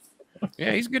him off.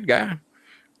 Yeah, he's a good guy.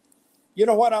 You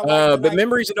know what I like? But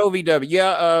memories at OVW,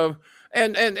 yeah.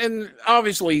 And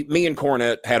obviously, me and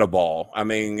Cornette had a ball. I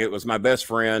mean, it was my best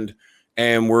friend,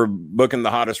 and we're booking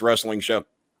the hottest wrestling show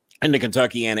in the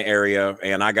Kentuckiana area,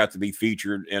 and I got to be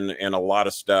featured in a lot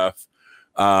of stuff.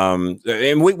 And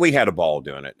we had a ball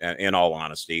doing it, in all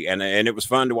honesty. And it was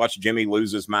fun to watch Jimmy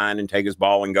lose his mind and take his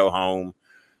ball and go home.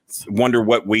 Wonder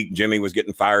what week Jimmy was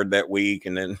getting fired that week,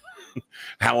 and then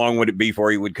how long would it be before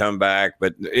he would come back?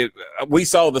 But we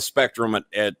saw the spectrum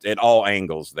at all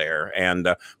angles there. And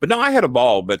but no, I had a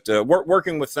ball. But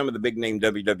working with some of the big name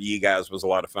WWE guys was a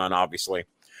lot of fun, obviously.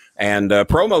 And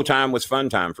promo time was fun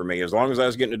time for me, as long as I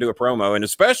was getting to do a promo, and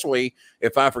especially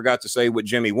if I forgot to say what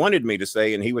Jimmy wanted me to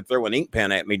say, and he would throw an ink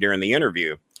pen at me during the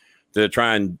interview to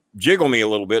try and jiggle me a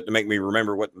little bit to make me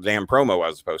remember what the damn promo I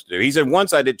was supposed to do. He said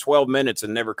once I did 12 minutes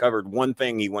and never covered one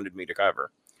thing he wanted me to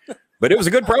cover. But it was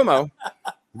a good promo.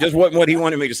 Just wasn't what he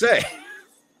wanted me to say.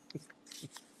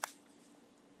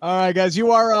 All right, guys,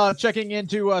 you are checking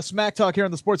into Smack Talk here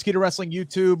on the Sportskeeda Wrestling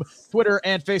YouTube, Twitter,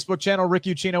 and Facebook channel. Rick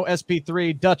Ucchino,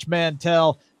 SP3, Dutch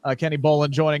Mantel, Kenny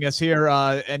Bolin joining us here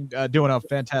and doing a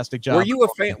fantastic job.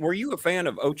 Were you a fan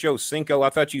of Ocho Cinco? I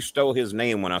thought you stole his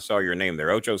name when I saw your name there.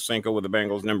 Ocho Cinco with the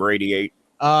Bengals, number 88.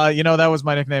 That was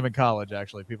my nickname in college.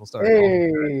 Actually, people started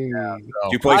calling me that.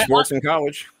 Did you play sports in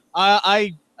college?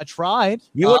 I tried.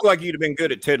 You look like you'd have been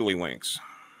good at Tiddlywinks.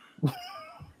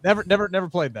 Never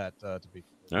played that. To be.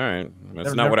 All right,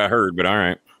 that's not what I heard, but all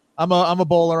right. I'm a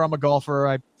bowler. I'm a golfer.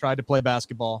 I tried to play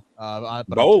basketball.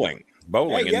 Bowling,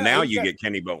 Hey, and now you get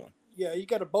Kenny Bowling. Yeah, you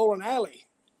got a bowling alley.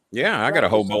 Yeah, I got a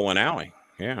whole bowling alley.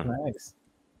 Yeah, Nice.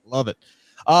 Love it.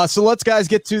 So let's guys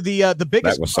get to the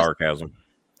biggest. That was sarcasm.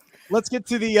 Let's get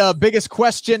to the biggest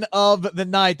question of the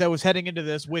night that was heading into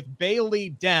this. With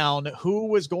Bayley down, who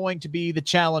was going to be the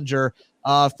challenger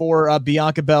for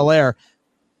Bianca Belair?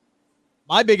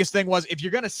 My biggest thing was, if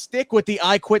you're going to stick with the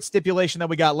I Quit stipulation that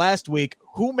we got last week,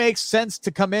 who makes sense to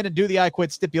come in and do the I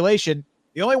Quit stipulation?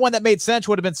 The only one that made sense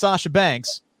would have been Sasha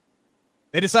Banks.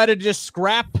 They decided to just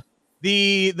scrap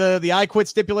the I Quit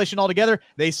stipulation altogether.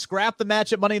 They scrapped the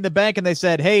match at Money in the Bank, and they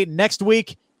said, hey, next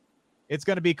week it's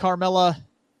going to be Carmella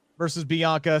versus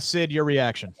Bianca. Sid, your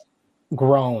reaction?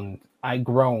 Groaned. I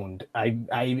groaned.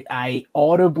 I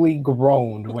audibly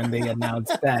groaned when they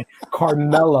announced that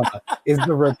Carmella is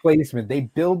the replacement. They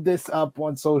build this up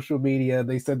on social media.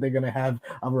 They said they're going to have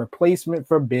a replacement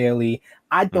for Bayley.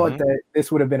 I thought that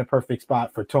this would have been a perfect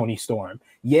spot for Toni Storm.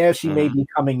 Yeah, she may be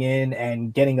coming in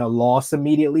and getting a loss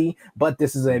immediately, but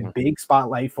this is a big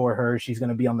spotlight for her. She's going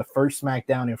to be on the first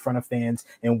SmackDown in front of fans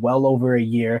in well over a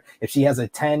year. If she has a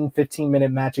 10,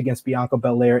 15-minute match against Bianca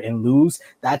Belair and lose,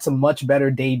 that's a much better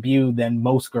debut than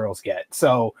most girls get.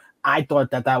 So I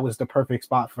thought that was the perfect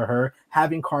spot for her.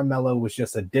 Having Carmella was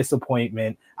just a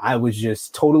disappointment. I was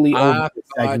just totally over the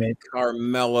segment.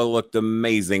 Carmella looked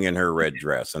amazing in her red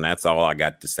dress, and that's all I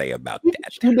got to say about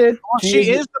that. She did. She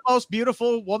is the most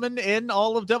beautiful woman in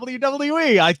all of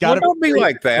WWE. I got Don't be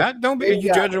like that. Don't be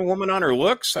you judge a woman on her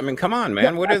looks. I mean, come on,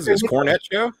 man. What is this, Cornette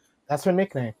show? That's her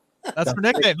nickname. That's her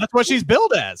nickname. That's what she's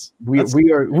billed as. We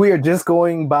are just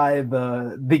going by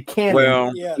the canon.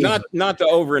 Well, not to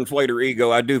overinflate her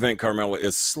ego. I do think Carmella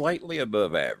is slightly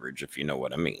above average, if you know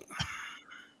what I mean.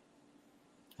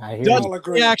 I hear Does you.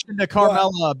 reaction to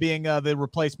Carmella being the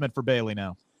replacement for Bayley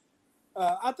now?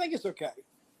 I think it's okay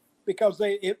because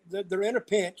they're in a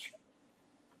pinch.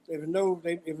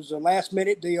 It was a last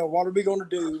minute deal. What are we going to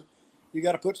do? You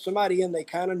got to put somebody in they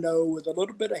kind of know with a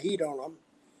little bit of heat on them.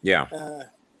 Yeah.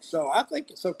 So I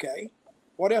think it's okay.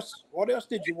 What else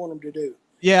did you want them to do?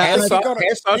 Yeah, Has Sasha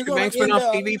Banks been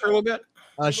off TV for a little bit?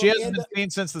 she hasn't been seen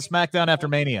since the SmackDown after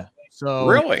Mania. So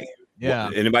Really? Yeah.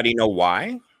 Well, anybody know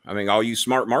why? I mean, all you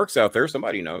smart marks out there,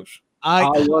 somebody knows.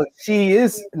 Well, she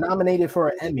is nominated for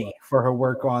an Emmy for her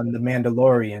work on The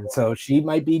Mandalorian, so she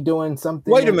might be doing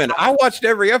something. Wait a minute. I watched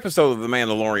every episode of The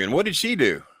Mandalorian. What did she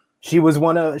do? She was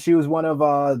one of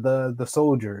the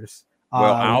soldiers.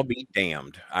 Well, I'll be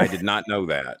damned. I did not know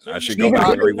that. I should go back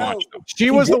and rewatch them. She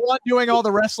was the one doing all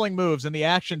the wrestling moves and the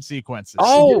action sequences.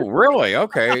 Oh, really?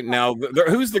 Okay. Now,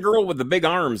 who's the girl with the big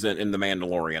arms in The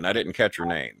Mandalorian? I didn't catch her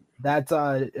name. That's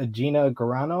Gina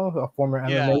Carano, a former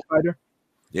MMA fighter.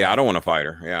 Yeah, I don't want to fight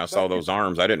her. Yeah, I saw those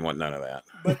arms. I didn't want none of that.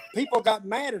 But people got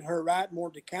mad at her, right? And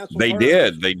wanted to cancel They her.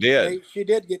 did. They did. She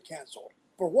did get canceled.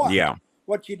 For what? Yeah.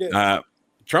 What you do?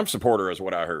 Trump supporter is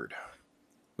what I heard.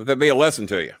 Would that be a lesson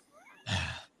to you?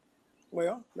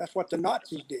 Well, that's what the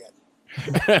Nazis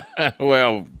did.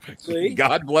 Well, See?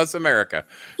 God bless America.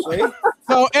 See?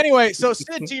 So anyway,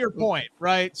 Sid, to your point,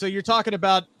 right? So you're talking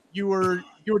about you were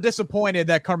disappointed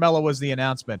that Carmella was the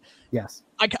announcement. Yes.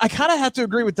 I kind of have to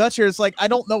agree with Dutch here. It's like, I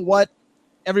don't know what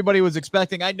everybody was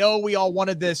expecting. I know we all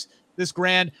wanted this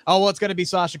grand, it's going to be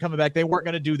Sasha coming back. They weren't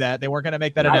going to do that. They weren't going to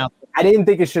make that announcement. I didn't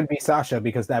think it should be Sasha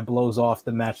because that blows off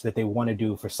the match that they want to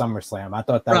do for SummerSlam. I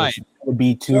thought that would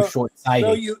be too short-sighted.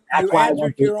 So you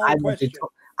answered your own question.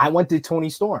 I wanted Toni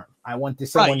Storm. I wanted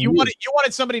someone You new.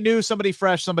 wanted somebody new, somebody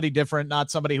fresh, somebody different, not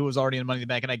somebody who was already in Money in the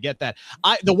Bank, and I get that.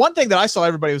 The one thing that I saw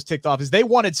everybody was ticked off is they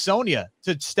wanted Sonya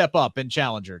to step up and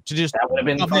challenge her, to just That would have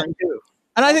been fun too.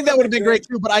 And I think that would have been great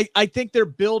too, but I think they're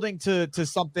building to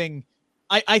something.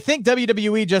 I think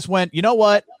WWE just went, you know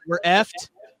what? We're effed.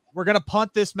 We're going to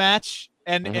punt this match,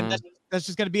 and that's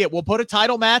just going to be it. We'll put a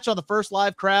title match on the first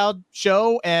live crowd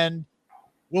show, and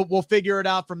we'll figure it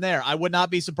out from there. I would not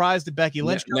be surprised if Becky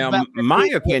Lynch. Now, my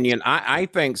opinion, I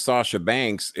think Sasha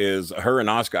Banks is her and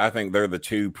Asuka. I think they're the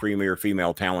two premier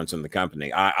female talents in the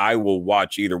company. I will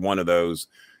watch either one of those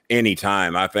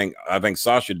anytime. I think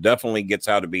Sasha definitely gets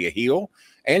how to be a heel,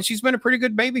 and she's been a pretty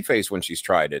good babyface when she's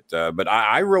tried it. But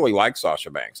I really like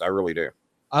Sasha Banks. I really do.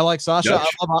 I like Sasha.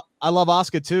 I love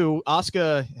Asuka too.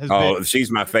 Asuka has been. She's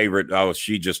my favorite. Oh,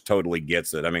 she just totally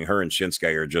gets it. I mean, her and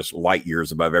Shinsuke are just light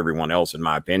years above everyone else, in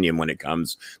my opinion, when it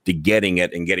comes to getting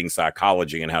it and getting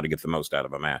psychology and how to get the most out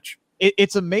of a match.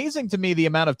 It's amazing to me the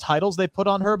amount of titles they put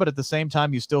on her, but at the same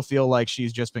time, you still feel like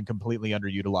she's just been completely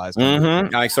underutilized.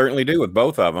 Mm-hmm. I certainly do with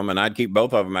both of them, and I'd keep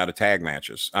both of them out of tag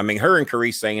matches. I mean, her and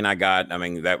Kairi Sane,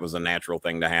 that was a natural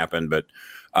thing to happen, but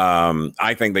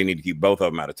I think they need to keep both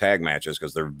of them out of tag matches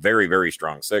because they're very, very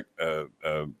strong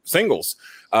singles.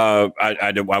 I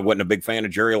wasn't a big fan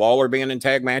of Jerry Lawler being in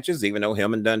tag matches, even though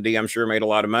him and Dundee, I'm sure, made a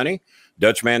lot of money.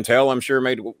 Dutch Mantell, I'm sure,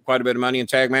 made quite a bit of money in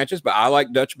tag matches, but I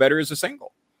like Dutch better as a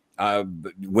single.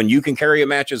 When you can carry a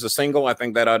match as a single, I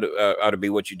think that ought to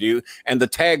be what you do. And the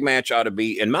tag match ought to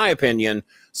be, in my opinion,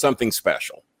 something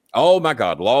special. Oh my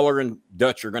God, Lawler and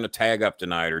Dutch are going to tag up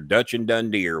tonight, or Dutch and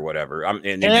Dundee, or whatever. And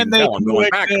you can tell I'm going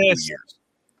back a few years.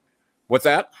 What's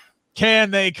that? Can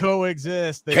they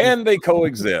coexist? Can they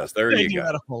coexist? There you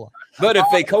go. But if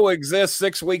they coexist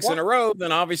 6 weeks in a row,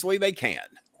 then obviously they can.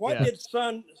 What did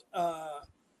Sonya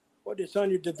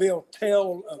Deville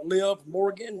tell Liv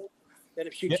Morgan? That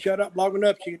if she'd shut up long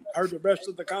enough, she'd heard the rest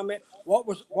of the comment. What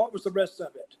was the rest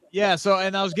of it? Yeah, so,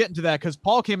 and I was getting to that because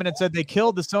Paul came in and said they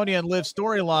killed the Sonya and Liv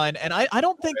storyline, and I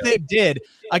don't think they did.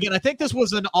 Again, I think this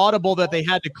was an audible that they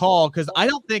had to call because I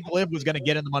don't think Liv was going to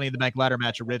get in the Money in the Bank ladder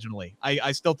match originally.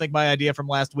 I still think my idea from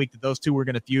last week that those two were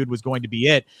going to feud was going to be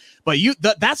it. But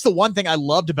that's the one thing I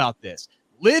loved about this.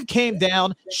 Liv came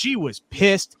down. She was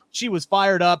pissed. She was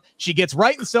fired up. She gets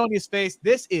right in Sonya's face.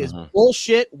 This is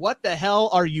bullshit. What the hell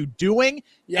are you doing?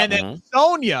 Yeah. And then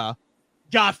Sonya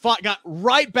got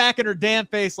right back in her damn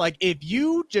face. Like, if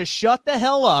you just shut the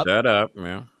hell up. Shut up,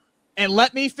 yeah. And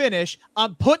let me finish.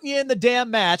 I'm putting you in the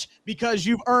damn match because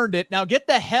you've earned it. Now get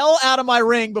the hell out of my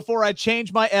ring before I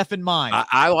change my effing mind.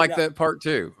 I like that part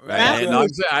too. And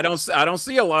I don't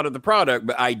see a lot of the product,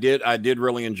 but I did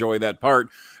really enjoy that part.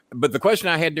 But the question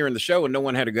I had during the show, and no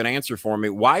one had a good answer for me,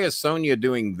 why is Sonya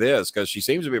doing this? Because she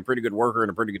seems to be a pretty good worker and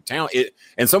a pretty good talent.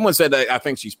 And someone said that I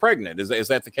think she's pregnant. Is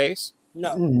that the case?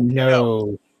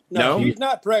 No, she's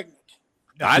not pregnant.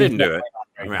 I didn't do it.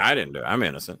 I didn't do it. I'm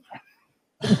innocent.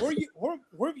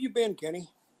 Where have you been, Kenny?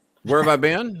 Where have I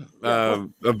been?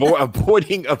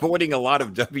 Avoiding a lot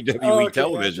of WWE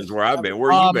televisions where I've been.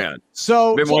 Where you been?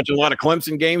 Been watching a lot of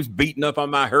Clemson games, beating up on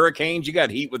my Hurricanes. You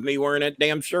got heat with me wearing that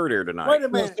damn shirt here tonight. Wait a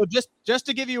minute. So just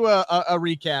to give you a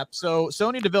recap. So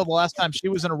Sonya Deville, the last time she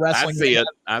was in a wrestling,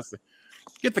 I see.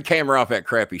 Get the camera off that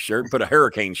crappy shirt and put a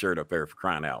Hurricane shirt up there for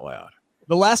crying out loud.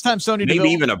 The last time Sonya Deville,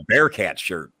 maybe even a Bearcat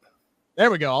shirt. There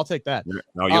we go. I'll take that.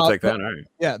 No, you'll take that. All right.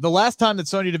 Yeah, the last time that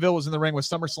Sonya Deville was in the ring was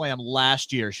SummerSlam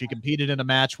last year. She competed in a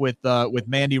match with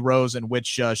Mandy Rose in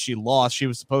which she lost. She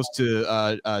was supposed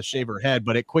to shave her head,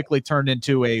 but it quickly turned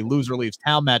into a loser leaves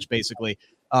town match, basically,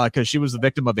 because she was the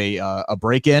victim of a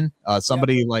break-in.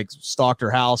 Somebody stalked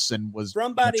her house and was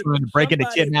trying to break into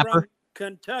kidnap her.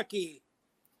 Kentucky.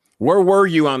 Where were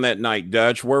you on that night,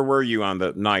 Dutch? Where were you on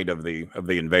the night of the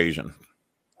invasion?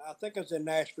 I think it was in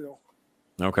Nashville.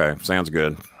 Okay, sounds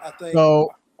good. I think. So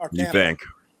you think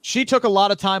she took a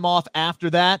lot of time off after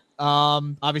that?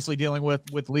 Obviously dealing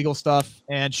with legal stuff,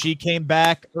 and she came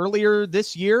back earlier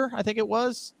this year. I think it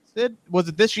was. Was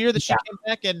it this year that she came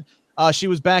back and she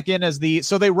was back in as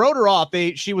so they wrote her off.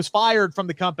 She was fired from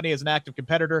the company as an active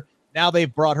competitor. Now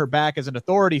they've brought her back as an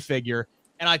authority figure,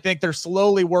 and I think they're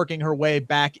slowly working her way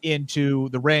back into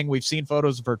the ring. We've seen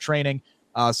photos of her training.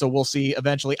 So we'll see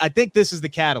eventually. I think this is the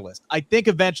catalyst. I think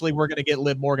eventually we're going to get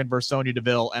Liv Morgan versus Sonya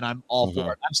Deville, and I'm all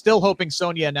for it. I'm still hoping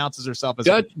Sonya announces herself as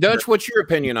Dutch. What's your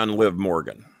opinion on Liv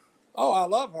Morgan? Oh, I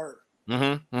love her.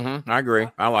 I agree.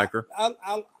 I like her. I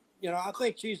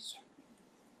think she's.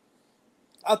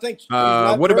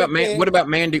 What about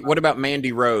Mandy? What about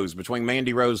Mandy Rose? Between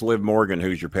Mandy Rose, Liv Morgan,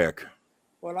 who's your pick?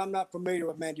 Well, I'm not familiar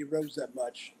with Mandy Rose that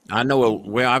much. I know.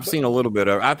 Well, I've seen a little bit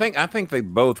of. I think they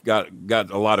both got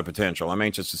a lot of potential. I'm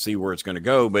anxious to see where it's going to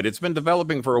go, but it's been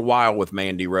developing for a while with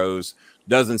Mandy Rose.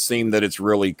 Doesn't seem that it's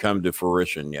really come to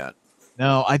fruition yet.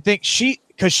 No, I think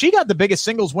because she got the biggest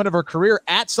singles win of her career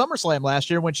at SummerSlam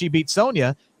last year when she beat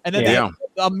Sonya, and then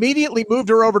they immediately moved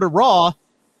her over to Raw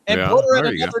and put her in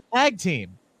another tag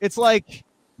team. It's like,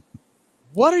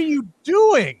 what are you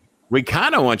doing? We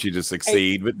kind of want you to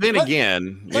succeed, but then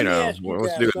again, let's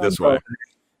do it this way.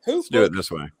 Let's do it this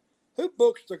way. Who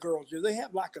books the girls? Do they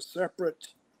have like a separate?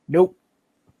 Nope.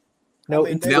 No,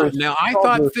 mean, it's they- first- Now I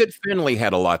thought Fit Finley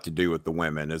had a lot to do with the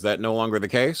women. Is that no longer the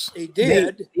case? He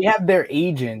did. They have their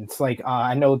agents. Like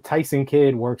I know Tyson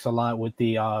Kidd works a lot with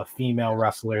the female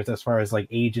wrestlers as far as like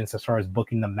agents, as far as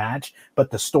booking the match.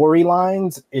 But the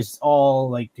storylines is all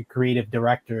like the creative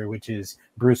director, which is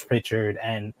Bruce Pritchard,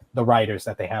 and the writers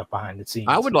that they have behind the scenes.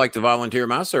 I would like to volunteer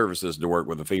my services to work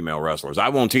with the female wrestlers. I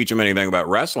won't teach them anything about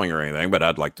wrestling or anything, but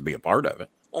I'd like to be a part of it.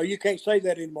 Oh, you can't say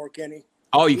that anymore, Kenny.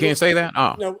 Oh, you can't say that?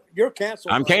 Oh, No, you're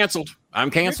canceled. I'm bro. canceled. I'm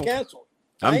You're canceled. canceled.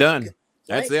 I'm Thank- done.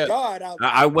 That's thank it. God,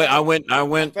 I went found all.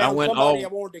 somebody I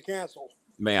wanted to cancel.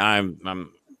 Man,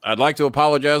 I'd like to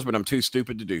apologize, but I'm too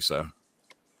stupid to do so.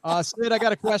 Sid, I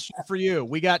got a question for you.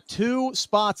 We got 2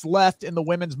 spots left in the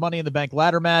women's Money in the Bank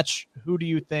ladder match. Who do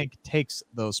you think takes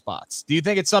those spots? Do you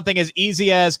think it's something as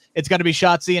easy as it's going to be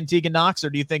Shotzi and Tegan Knox, or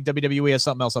do you think WWE has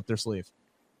something else up their sleeve?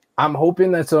 I'm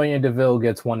hoping that Sonya Deville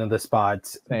gets one of the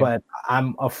spots, Same. but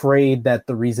I'm afraid that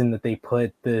the reason that they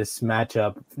put this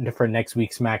matchup for next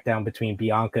week's SmackDown between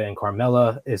Bianca and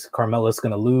Carmella is Carmella's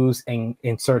going to lose and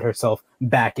insert herself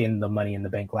back in the Money in the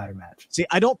Bank ladder match. See,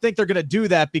 I don't think they're going to do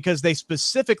that because they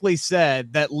specifically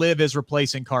said that Liv is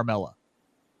replacing Carmella.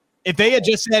 If they had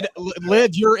just said,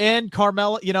 Liv, you're in,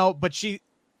 Carmella, but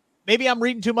maybe I'm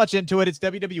reading too much into it. It's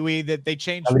WWE that they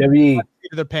changed WWE.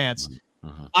 their pants.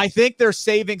 Mhm. I think they're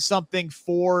saving something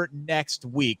for next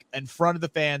week in front of the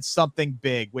fans, something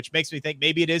big, which makes me think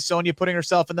maybe it is Sonya putting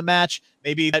herself in the match.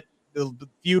 Maybe that the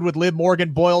feud with Liv Morgan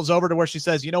boils over to where she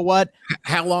says, you know what,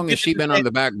 How long has she been on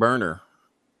the back burner?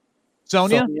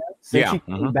 Sonya? Since Yeah, she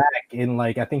came back in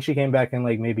I think she came back in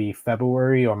maybe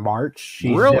February or March.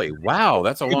 She's Really? Wow,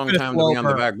 that's a It's long been a time to slow be on the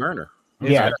burn. back burner.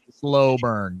 It's Yeah. a slow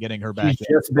burn getting her back She's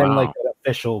in. just been Wow. an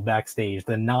official backstage,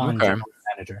 the non-general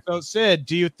manager. So, Sid,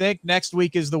 do you think next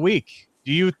week is the week?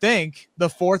 Do you think the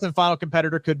 4th and final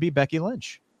competitor could be Becky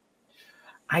Lynch?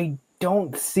 I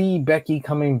don't see Becky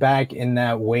coming back in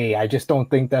that way. I just don't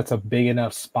think that's a big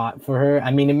enough spot for her. I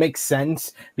mean, it makes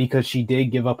sense because she did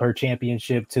give up her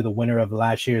championship to the winner of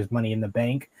last year's Money in the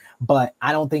Bank, but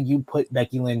I don't think you put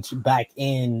Becky Lynch back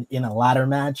in a ladder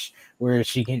match where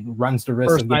she runs the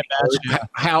risk First of night getting match. hurt.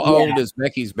 How old is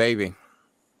Becky's baby?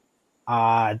 3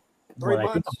 I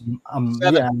think, months.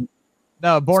 7. yeah,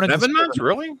 No, born in 7 December. months,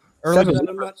 really? Early,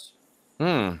 7 months.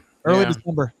 Hmm. early Yeah.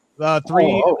 December. wow.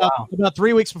 About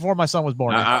 3 weeks before my son was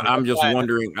born. I'm just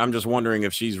wondering. I'm just wondering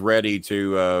if she's ready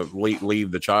to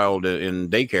leave the child in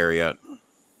daycare yet.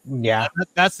 yeah.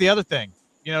 That's the other thing.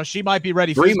 She might be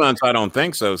ready. 3 months, I don't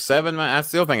think so. 7 months, I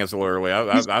still think it's a little early.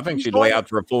 I think she'd lay out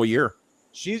for a full year.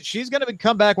 She's going to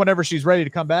come back whenever she's ready to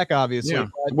come back. Obviously, Yeah,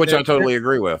 but which I totally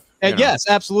agree with. And You know, yes,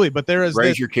 absolutely. But there is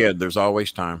raise your kid. There's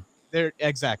always time.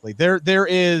 exactly there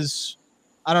is.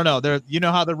 I don't know.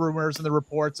 How the rumors and the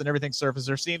reports and everything surface.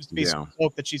 There seems to be some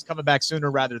hope that she's coming back sooner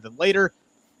rather than later.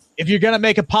 If you're going to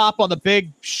make a pop on the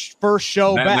big first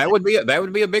show back, That would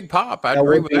be a big pop. I'd That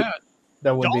agree would with be- that.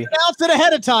 That would don't be. announce it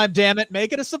ahead of time. Damn it,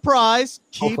 make it a surprise.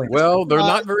 Keep Hopefully. Well, they're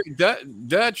not very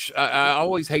Dutch. I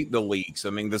always hate the leaks.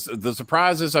 I mean, the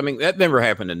surprises. I mean, that never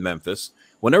happened in Memphis.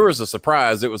 When there was a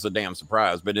surprise, it was a damn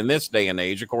surprise. But in this day and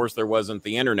age, of course, there wasn't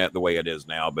the internet the way it is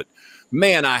now. But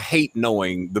man, I hate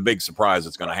knowing the big surprise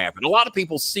that's going to happen. A lot of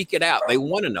people seek it out. They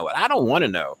want to know it. I don't want to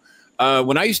know.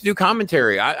 When I used to do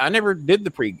commentary, I never did the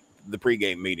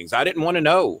pregame meetings. I didn't want to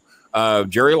know.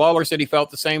 Jerry Lawler said he felt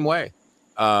the same way.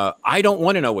 I don't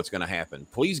want to know what's going to happen.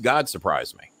 Please, God,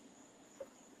 surprise me.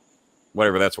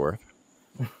 Whatever that's worth.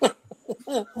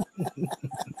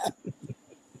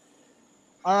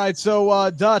 All right, so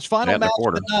Dutch, final Yeah, the match of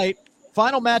quarter. the night.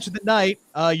 Final match of the night.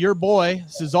 Your boy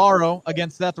Cesaro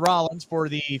against Seth Rollins for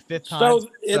the 5th time So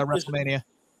at it was WrestleMania.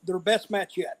 their best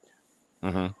match yet.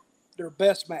 Mm-hmm. Their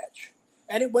best match,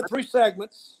 and it went 3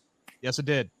 segments. Yes, it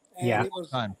did. And Yeah. it was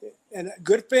Time. and a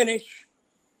good finish.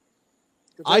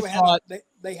 'Cause I they thought-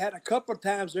 they had a couple of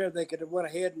times there they could have went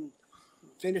ahead and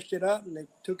finished it up, and they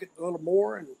took it a little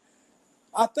more. And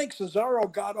I think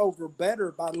Cesaro got over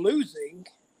better by losing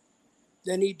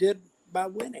than he did by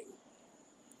winning.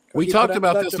 'Cause We he talked put up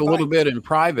about such this a a little fight. bit in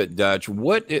private, Dutch.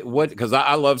 What? Because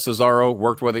I love Cesaro.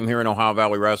 Worked with him here in Ohio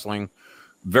Valley Wrestling.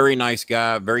 Very nice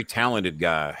guy. Very talented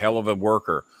guy. Hell of a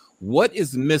worker. What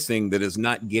is missing that is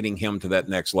not getting him to that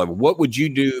next level? What would you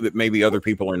do that maybe other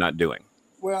people are not doing?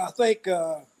 Well, I think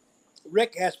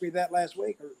Rick asked me that last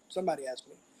week, or somebody asked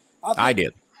me. I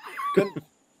did.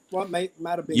 What might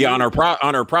have been? Yeah, you.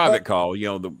 on our private call.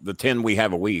 You know, the 10 we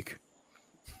have a week.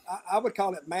 I would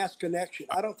call it mass connection.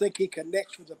 I don't think he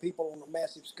connects with the people on a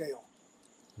massive scale.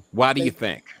 Why do you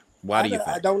think? Why do you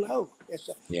I think? don't know. It's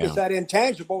Yeah. it's that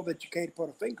intangible that you can't put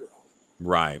a finger on.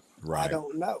 Right. I Right.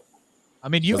 don't know. I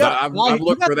mean, you 'Cause got I've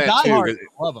looked for that too, 'cause-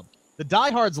 Love him. The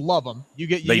diehards love him. They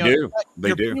do.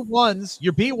 Your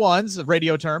B1s, a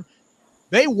radio term.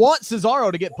 They want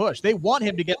Cesaro to get pushed. They want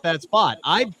him to get that spot.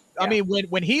 I mean,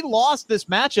 when he lost this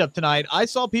matchup tonight, I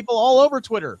saw people all over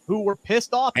Twitter who were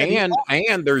pissed off. And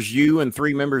there's you and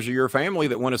 3 members of your family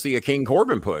that want to see a King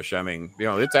Corbin push. I mean,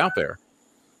 it's out there.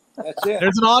 That's it.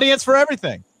 There's an audience for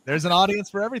everything. There's an audience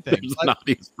for everything.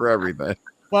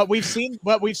 But we've seen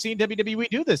WWE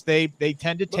do this. They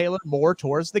tend to tailor more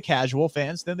towards the casual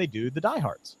fans than they do the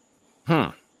diehards.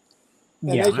 And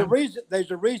there's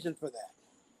a reason for that.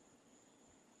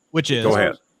 Which is, go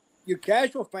ahead. Your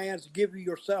casual fans give you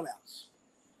your sellouts.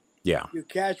 Yeah. Your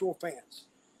casual fans.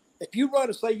 If you run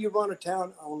a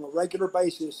town on a regular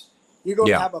basis, you're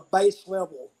going to have a base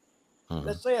level.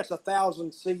 Let's say it's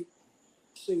 1,000 seater.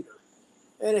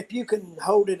 And if you can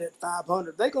hold it at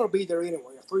 500, they're going to be there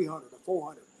anyway, or 300 or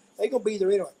 400. They're going to be there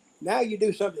anyway. Now you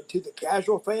do something to the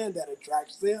casual fan that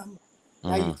attracts them.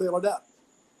 Now you fill it up.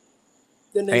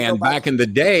 And back in the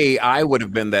day, I would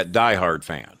have been that diehard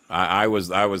fan. I was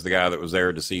the guy that was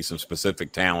there to see some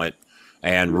specific talent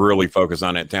and really focus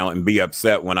on that talent and be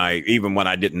upset when I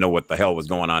didn't know what the hell was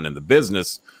going on in the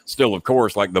business. Still, of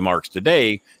course, like the marks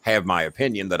today, have my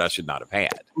opinion that I should not have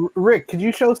had. Rick, could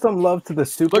you show some love to the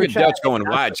super Look at chat? Dutch going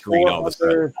widescreen all of a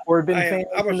sudden. Corbin fans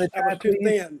in the chat, too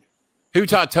please? thin. Who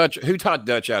taught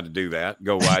Dutch how to do that?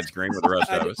 Go widescreen with the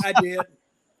rest of us. I did.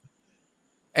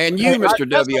 And you, Mr. just for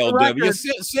the WLW, record-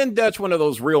 send Dutch one of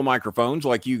those real microphones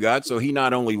like you got, so he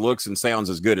not only looks and sounds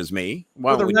as good as me.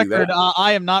 Why For the don't we do record, that?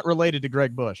 I am not related to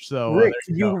Greg Bush. So Rick,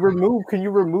 there can you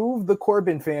remove the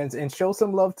Corbin fans and show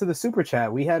some love to the super chat?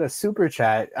 We had a super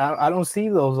chat. I don't see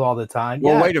those all the time.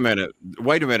 Well, wait a minute.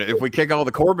 If we kick all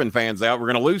the Corbin fans out, we're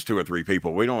going to lose 2 or 3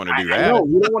 people. We don't want to do that. No,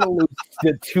 we don't want to lose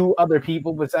the 2 other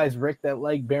people besides Rick that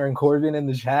like Baron Corbin in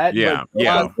the chat. Yeah, but,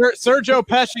 yeah. Sergio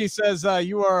Pesci says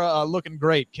you are looking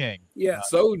great, King. Yeah.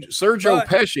 So Sergio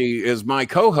Pesci is my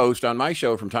co-host on my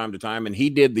show from time to time, and he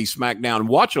did the SmackDown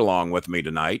watch along with me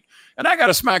tonight. And I got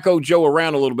to smack old Joe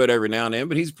around a little bit every now and then,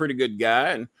 but he's a pretty good guy.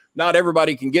 And not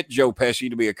everybody can get Joe Pesci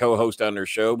to be a co-host on their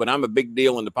show, but I'm a big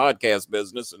deal in the podcast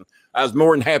business, and I was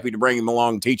more than happy to bring him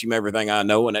along and teach him everything I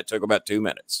know, and that took about 2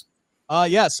 minutes.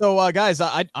 So guys,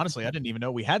 I honestly didn't even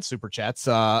know we had super chats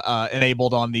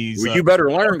enabled on these. Well, you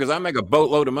better learn, because I make a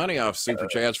boatload of money off super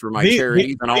chats for my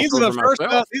charities and also for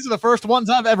myself. These are the first ones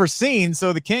I've ever seen.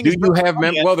 So the King. Do you have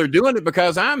well, they're doing it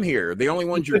because I'm here. The only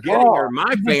ones you're getting are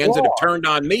my fans that have turned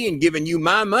on me and given you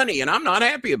my money, and I'm not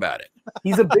happy about it.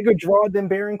 He's a bigger draw than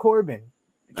Baron Corbin.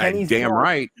 Damn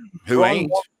right. Who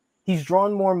ain't? He's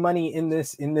drawn more money in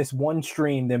this one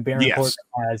stream than Baron Corbin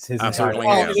has his entire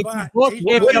life.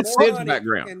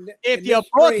 If you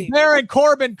book Baron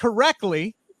Corbin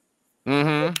correctly,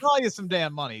 he'll draw you some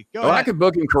damn money. Go ahead. I could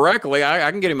book him correctly. I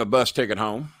can get him a bus ticket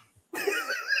home.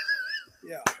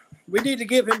 Yeah. We need to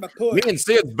give him a push. Me and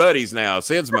Sid's buddies now.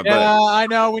 Sid's my buddy. I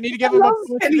know. We need to give him a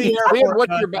push to the airport.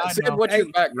 Sid, what's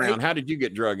your background? How did you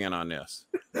get drug in on this?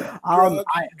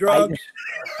 Drugs.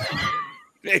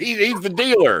 He's the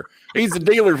dealer. He's the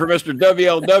dealer for Mr.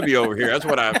 WLW over here. That's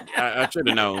what I should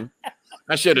have known.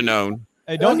 I should have known.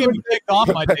 Hey, don't get me kicked off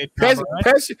my date.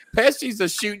 Pesci's a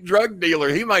shoot drug dealer.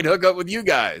 He might hook up with you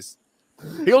guys.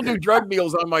 He'll do drug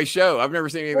deals on my show. I've never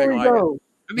seen anything like it.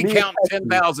 Let me count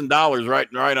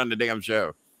 $10,000 right on the damn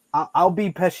show. I'll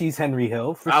be Pesci's Henry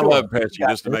Hill. I love Pesci,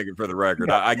 just to make it for the record.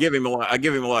 I give him a lot. I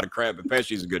give him a lot of crap, but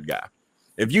Pesci's a good guy.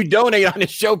 If you donate on this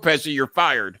show, Pesci, you're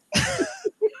fired.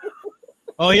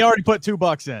 Oh, he already put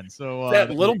 $2 in. So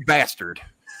that little bastard.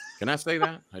 Can I say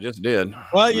that? I just did.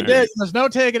 Well, you did. There's no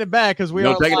taking it back because we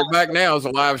are taking it back now. It's a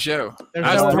live show.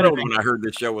 I was thrilled when I heard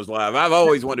this show was live. I've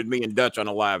always wanted me and Dutch on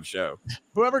a live show.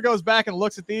 Whoever goes back and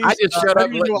looks at these, I just shut up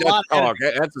and let Dutch talk.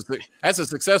 That's a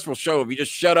successful show if you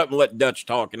just shut up and let Dutch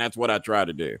talk, and that's what I try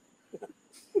to do. Well,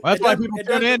 that's why people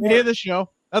tune in to hear this show.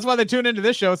 That's why they tune into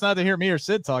this show. It's not to hear me or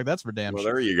Sid talk. That's for damn sure. Well,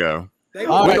 there you go.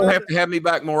 You'll have to have me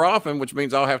back more often, which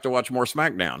means I'll have to watch more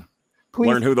SmackDown.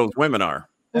 Learn who those women are.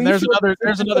 And there's another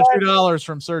 $2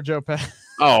 from Sergio Pesci.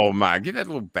 Oh my, get that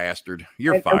little bastard.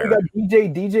 You're fired.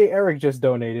 DJ Eric just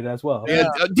donated as well. Yeah.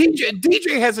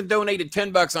 DJ hasn't donated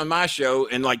 $10 on my show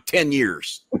in like 10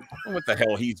 years. What the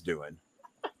hell he's doing?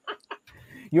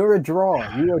 You're a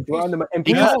draw. You are drawing them.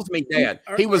 He calls me dad.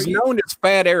 He was known as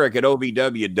Fat Eric at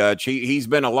OVW, Dutch. He's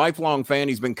been a lifelong fan.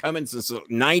 He's been coming since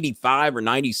 95 or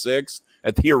 96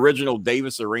 at the original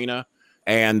Davis Arena.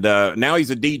 And now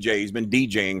he's a DJ. He's been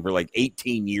DJing for like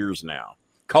 18 years now.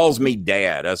 Calls me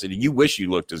dad. I said, you wish you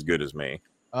looked as good as me.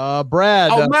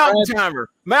 Brad. Oh, Mountain Timer.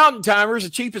 Mountain Timer's the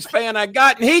cheapest fan I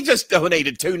got, and he just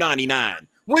donated $2.99.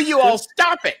 Will you all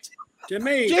stop it? To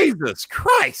me. Jesus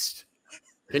Christ.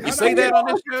 Did you say that on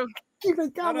this show?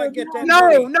 How did I get that?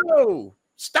 No.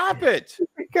 Stop it.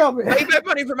 Save Comment. that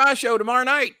money for my show tomorrow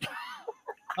night.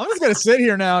 I'm just gonna sit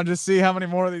here now and just see how many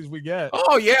more of these we get.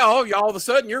 Oh, yeah. Oh, all of a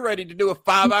sudden you're ready to do a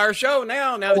 5-hour show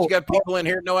now that you got people in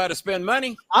here that know how to spend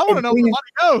money. I want to know where the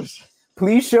money goes.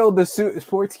 Please show the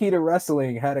Sports Key to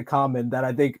Wrestling had a comment that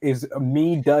I think is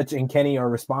me, Dutch, and Kenny are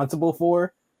responsible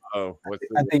for. Oh,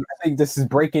 I think this is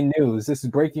breaking news. This is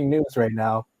breaking news right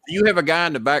now. Do you have a guy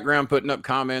in the background putting up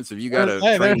comments? Have you got a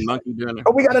trained monkey doing it?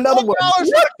 Oh, we got another one.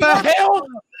 What the hell?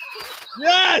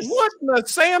 Yes. What in the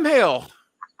Sam hell?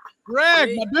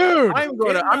 Greg, my dude.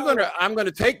 I'm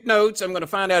gonna take notes. I'm gonna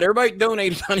find out everybody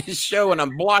donated on his show, and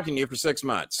I'm blocking you for 6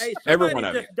 months. Hey, Every somebody one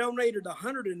of you. just donated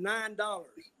 $109.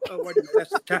 Oh, wait a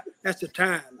minute. That's the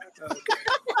time. Okay.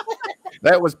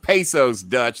 That was pesos,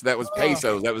 Dutch. That was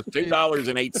pesos. That was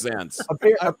 $2.08.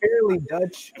 Apparently,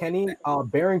 Dutch, Kenny,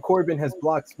 Baron Corbin has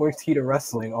blocked Sports Key to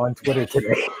Wrestling on Twitter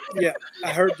today. Yeah,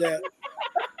 I heard that.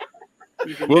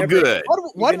 Well, good.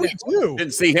 What did we do?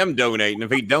 Didn't see him donating.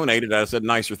 If he donated, I said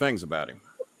nicer things about him.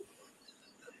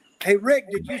 Hey,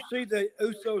 Rick, did you see the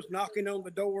Usos knocking on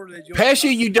the door?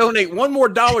 Pesci, you donate $1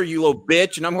 more, you little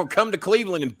bitch, and I'm going to come to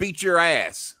Cleveland and beat your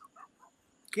ass.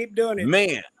 Keep doing it.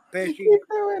 Man. Pesci.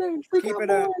 Keep it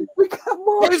up. We got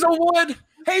more.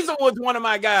 Hazelwood's one of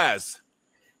my guys.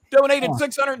 Donated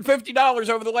 $650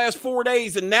 over the last 4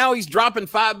 days, and now he's dropping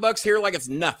 $5 here like it's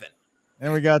nothing.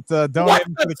 And we got donating What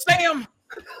to the Sam?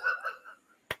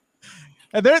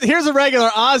 And here's a regular.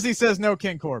 Ozzy says no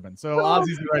King Corbin. So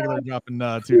Ozzy's a regular dropping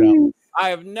 $2. I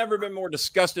have never been more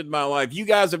disgusted in my life. You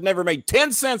guys have never made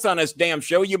 10 cents on this damn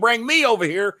show. You bring me over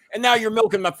here, and now you're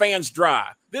milking my fans dry.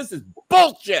 This is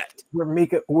bullshit.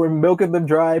 We're milking them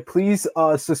dry. Please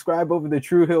subscribe over the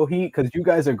True Hill Heat because you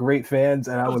guys are great fans,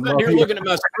 and I would love You're you. looking at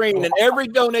my screen, and every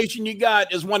donation you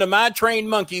got is one of my trained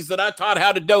monkeys that I taught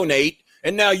how to donate,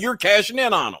 and now you're cashing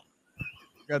in on them.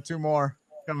 Got 2 more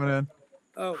coming in.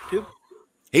 Oh, 2.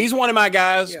 He's one of my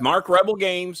guys. Yeah. Mark Rebel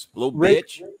Games, little Rick-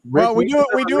 bitch. Well, we do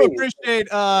appreciate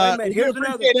Here's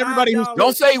another everybody who's $5.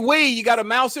 Don't say we. You got a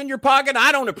mouse in your pocket.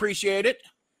 I don't appreciate it.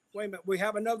 Wait a minute. We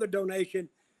have another donation.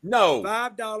 No.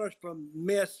 $5 from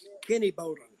Miss Kenny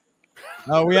Bolden.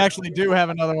 we actually do have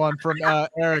another one from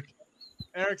Eric.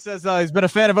 Eric says he's been a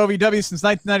fan of OVW since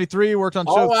 1993. Worked on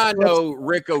shows. All I know,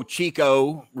 Rico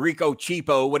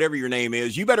Cheapo, whatever your name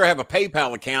is, you better have a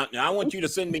PayPal account, and I want you to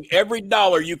send me every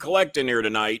dollar you collect in here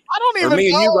tonight. I don't even or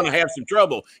me know. and you are going to have some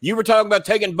trouble. You were talking about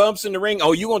taking bumps in the ring.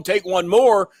 Oh, you're going to take one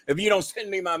more if you don't send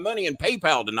me my money in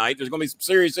PayPal tonight. There's going to be some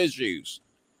serious issues.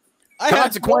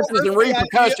 Consequences and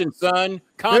repercussions, son.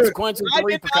 Consequences and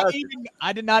repercussions.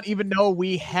 I did not even know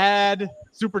we had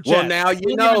super chat. Well, now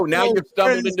you know. Now you've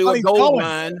stumbled into a gold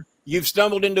mine. You've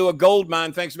stumbled into a gold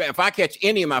mine. Thanks, man. If I catch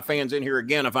any of my fans in here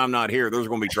again, if I'm not here, there's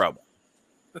going to be trouble.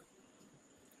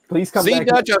 Please come See, back.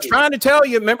 Dutch, I was trying to tell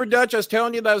you. Remember, Dutch, I was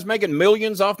telling you that I was making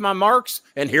millions off my marks,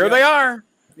 and here they are.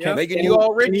 Yeah. Making you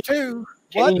all rich, too.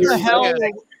 What the hell?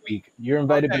 You're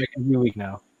invited back every week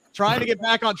now. Trying to get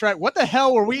back on track. What the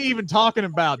hell were we even talking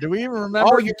about? Do we even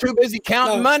remember? Oh, you're too busy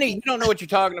counting money. You don't know what you're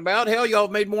talking about. Hell, y'all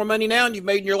have made more money now than you've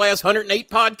made in your last 108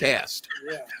 podcast.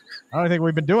 Yeah. I don't think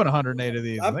we've been doing 108 of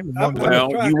these. I think we've done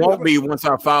Well, you won't be once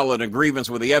I file an grievance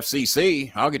with the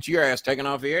FCC. I'll get your ass taken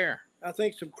off the air. I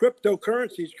think some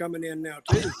cryptocurrencies coming in now,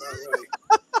 too, by the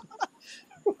way.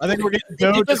 I think we're getting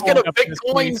Did you just get a up this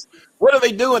Bitcoin? week. What are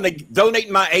they doing? They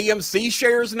donating my AMC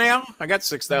shares now? I got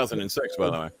 6,006, by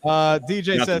the way.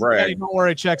 DJ Not to says, brag. "Hey, don't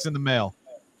worry, checks in the mail."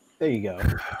 There you go.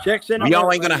 Checks in.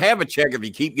 Y'all ain't going to have a check if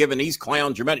you keep giving these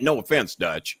clowns your money. No offense,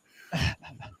 Dutch.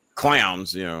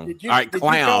 Clowns, you know. Did you, All right, did you call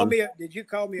clown. did you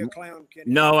call me a clown, Kenny?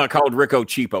 No, I called Rico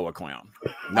Cheapo a clown.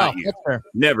 Not you. That's fair.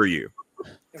 Never you.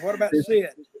 And what about Sid?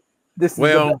 This is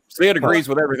Well, Sid agrees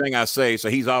with everything I say, so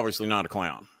he's obviously not a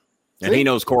clown. And he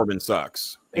knows Corbin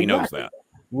sucks. He knows Exactly.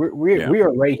 that. we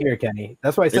are right here, Kenny.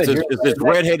 That's why I said It's this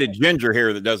redheaded ginger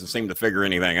here that doesn't seem to figure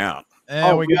anything out.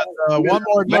 And we got one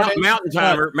more.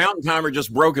 Mountain Timer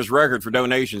just broke his record for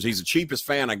donations. He's the cheapest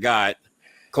fan I got.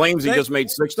 Claims he just made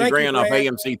 60 grand off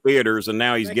AMC theaters, and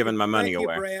now he's giving my money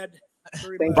away. Brad.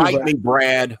 Bite me,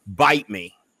 Brad. Bite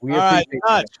me. We All right,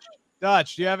 appreciate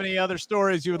Dutch, do you have any other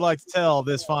stories you would like to tell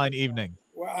this fine evening?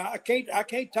 Well, I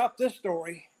can't top this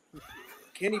story.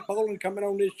 Kenny Bolden coming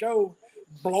on this show,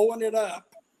 blowing it up,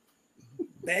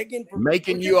 begging for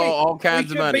Making you all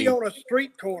kinds of money. Be on a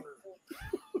street corner,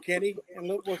 Kenny, and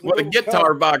look with With a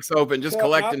guitar box open, just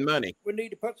collecting money. We need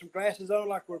to put some glasses on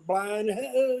like we're blind.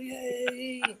 Oh,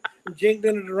 yay! And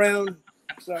jingling it around.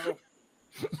 So,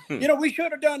 we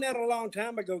should have done that a long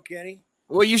time ago, Kenny.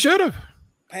 Well, you should have.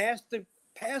 Pass the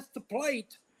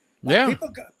plate. Yeah.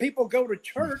 People go to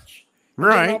church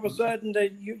Right. All of a sudden,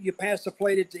 you pass the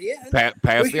plate at the end.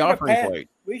 Pass the offering plate.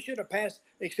 We should have passed,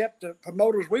 except the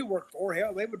promoters we worked for.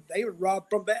 Hell, they would rob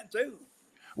from that too.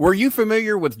 Were you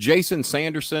familiar with Jason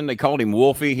Sanderson? They called him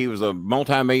Wolfie. He was a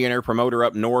multimillionaire promoter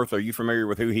up north. Are you familiar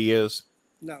with who he is?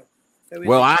 No.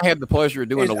 Well, I had the pleasure of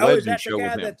doing a legend show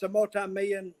with him. That's a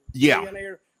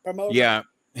multi-millionaire promoter. Yeah.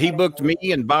 He booked me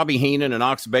and Bobby Heenan and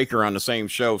Ox Baker on the same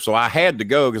show. So I had to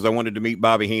go because I wanted to meet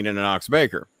Bobby Heenan and Ox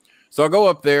Baker. So I go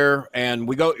up there and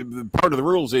we go. Part of the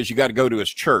rules is you got to go to his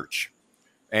church.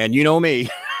 And you know me,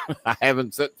 I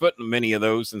haven't set foot in many of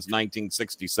those since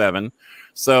 1967.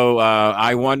 So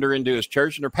I wander into his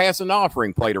church and they're passing the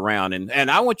offering plate around.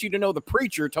 And I want you to know the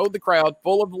preacher told the crowd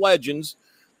full of legends.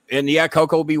 And yeah,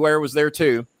 Coco Beware was there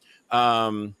too.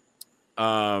 Butcher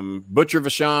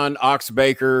Vachon, Ox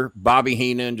Baker, Bobby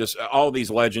Heenan, just all these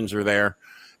legends are there.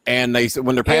 And they said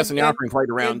when they're passing the offering plate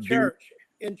around,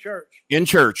 in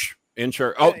church.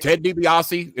 Oh, Ted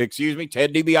DiBiase,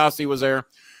 Ted DiBiase was there.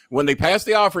 When they pass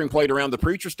the offering plate around, the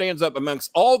preacher stands up amongst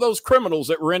all those criminals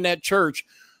that were in that church.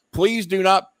 Please do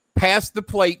not pass the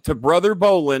plate to Brother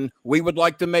Bolin. We would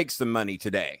like to make some money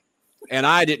today. And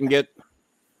I didn't get.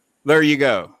 There you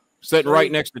go. Sitting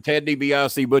right next to Ted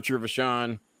DiBiase, Butcher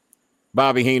Vachon,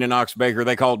 Bobby Heenan, Ox Baker.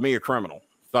 They called me a criminal.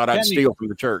 Thought I'd steal from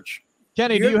the church.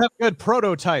 Kenny, do you have a good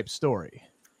prototype story?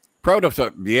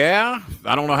 Prototype, yeah.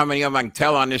 I don't know how many of them I can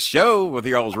tell on this show with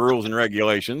y'all's rules and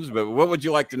regulations, but what would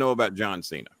you like to know about John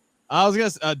Cena? I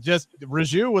was gonna just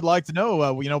Raju would like to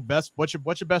know. What's your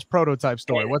best prototype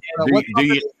story?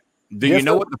 Do you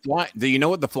know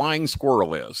what the flying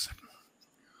squirrel is?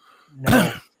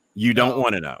 No. You don't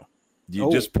want to know.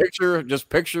 You just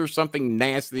picture something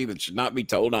nasty that should not be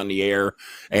told on the air.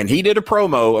 And he did a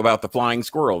promo about the flying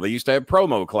squirrel. They used to have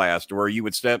promo class where you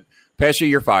would step, Pesci,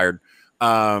 you're fired.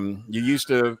 You used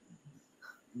to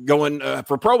go in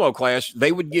for promo class.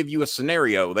 They would give you a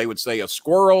scenario. They would say a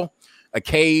squirrel, a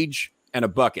cage, and a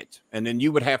bucket. And then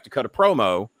you would have to cut a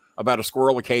promo about a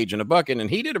squirrel, a cage, and a bucket. And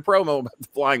he did a promo about the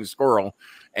flying squirrel.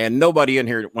 And nobody in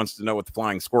here wants to know what the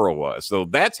flying squirrel was. So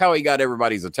that's how he got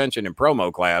everybody's attention in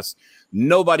promo class.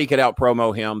 Nobody could out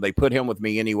promo him. They put him with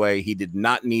me anyway. He did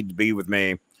not need to be with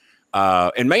me.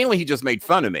 And mainly he just made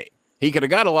fun of me. He could have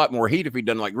got a lot more heat if he'd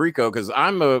done like Rico, because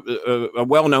I'm a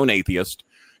well-known atheist,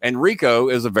 and Rico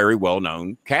is a very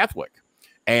well-known Catholic.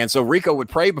 And so Rico would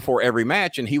pray before every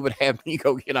match, and he would have me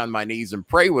go get on my knees and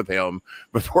pray with him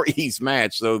before each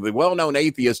match. So the well-known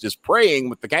atheist is praying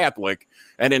with the Catholic,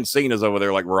 and then Cena's over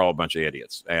there like we're all a bunch of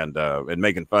idiots and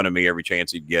making fun of me every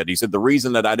chance he'd get. He said the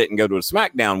reason that I didn't go to a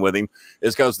SmackDown with him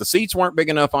is because the seats weren't big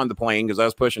enough on the plane, because I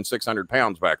was pushing 600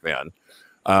 pounds back then,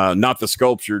 not the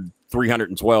sculptured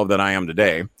 312 that I am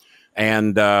today.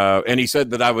 And he said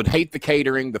that I would hate the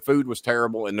catering, the food was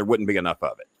terrible, and there wouldn't be enough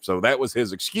of it. So that was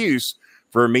his excuse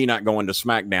for me not going to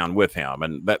SmackDown with him.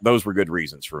 And those were good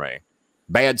reasons for me.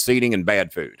 Bad seating and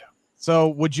bad food. So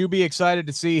would you be excited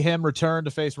to see him return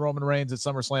to face Roman Reigns at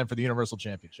SummerSlam for the Universal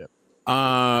Championship?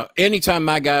 Anytime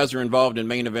my guys are involved in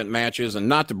main event matches, and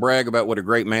not to brag about what a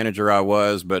great manager I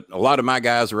was, but a lot of my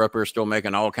guys are up here still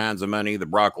making all kinds of money. The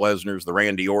Brock Lesnar's, the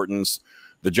Randy Ortons,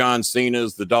 the John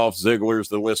Cena's, the Dolph Ziggler's,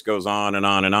 the list goes on and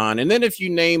on and on. And then if you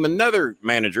name another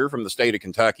manager from the state of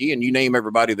Kentucky and you name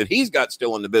everybody that he's got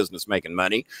still in the business making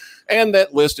money, and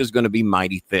that list is going to be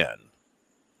mighty thin.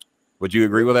 Would you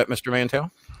agree with that, Mr.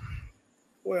 Mantel?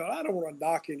 Well, I don't want to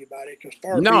knock anybody. It's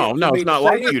not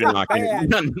like you to knock anybody.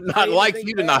 Not like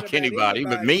you to knock anybody,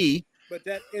 but me. But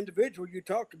that individual you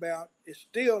talked about is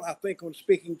still, I think, on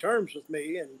speaking terms with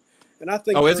me. And I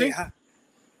think. Oh, is he?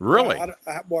 Really?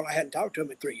 I hadn't talked to him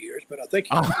in 3 years, but I think.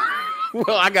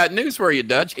 Well, I got news for you,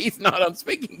 Dutch. He's not on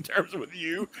speaking terms with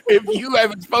you. If you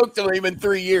haven't spoke to him in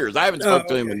 3 years, I haven't spoke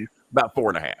to him in about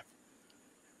 4.5.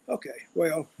 Okay,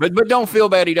 well. But don't feel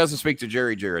bad. He doesn't speak to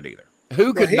Jerry Jarrett either.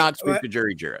 Who could not speak to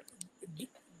Jerry Jarrett?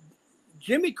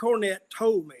 Jimmy Cornette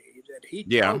told me that he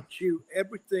taught you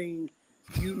everything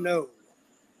you know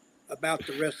about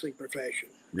the wrestling profession.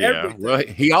 Yeah. Everything. Well,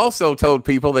 he also told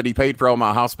people that he paid for all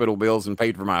my hospital bills and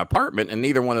paid for my apartment, and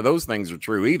neither one of those things are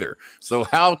true either. So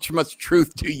how much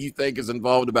truth do you think is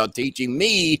involved about teaching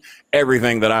me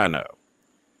everything that I know?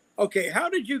 Okay, how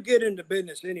did you get into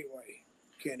business anyway,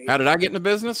 Kenny? How did I get into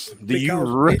business?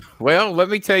 Well, let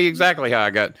me tell you exactly how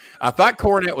I thought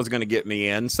Cornette was going to get me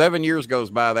in. 7 years goes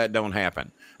by, that don't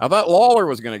happen. I thought Lawler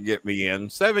was going to get me in.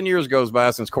 7 years goes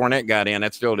by since Cornette got in.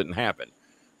 That still didn't happen.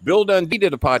 Bill Dundee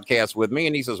did a podcast with me,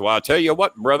 and he says, well, I'll tell you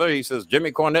what, brother. He says,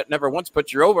 Jimmy Cornette never once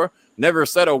put you over, never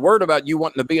said a word about you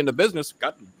wanting to be in the business.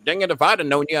 God dang it, if I'd have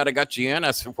known you, I'd have got you in. I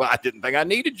said, well, I didn't think I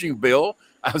needed you, Bill.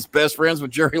 I was best friends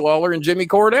with Jerry Lawler and Jimmy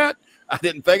Cornette. I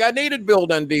didn't think I needed Bill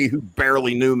Dundee, who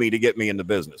barely knew me, to get me into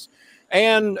business.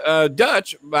 And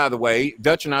Dutch, by the way,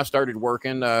 Dutch and I started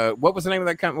working. What was the name of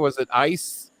that company? Was it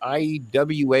ICE?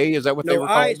 IWA? Is that what they were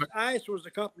called? ICE was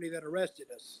the company that arrested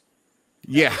us.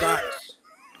 Yeah. ICE.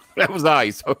 That was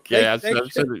ICE. Okay.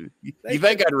 You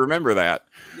think I'd remember that.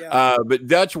 Yeah. But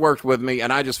Dutch worked with me,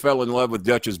 and I just fell in love with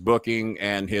Dutch's booking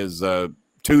and his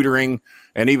tutoring.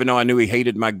 And even though I knew he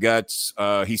hated my guts,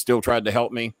 he still tried to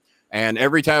help me. And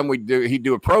every time he'd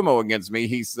do a promo against me,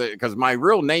 he said, because my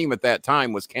real name at that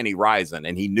time was Kenny Risen,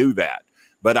 and he knew that.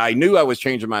 But I knew I was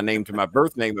changing my name to my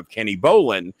birth name of Kenny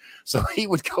Bolin. So he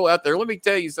would go out there. Let me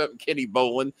tell you something, Kenny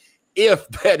Bolin. If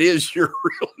that is your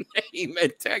real name,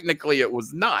 and technically it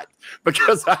was not,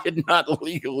 because I had not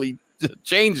legally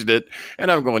changed it,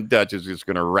 and I'm going, Dutch is just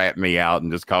going to rat me out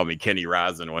and just call me Kenny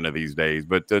Risen one of these days.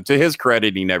 But to his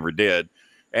credit, he never did.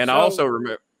 And I also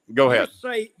remember, go ahead.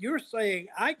 You're saying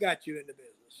I got you into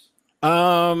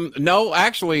business. No,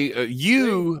 actually,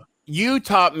 you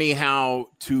taught me how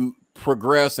to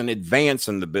progress and advance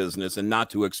in the business and not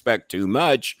to expect too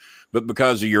much. But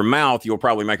because of your mouth, you'll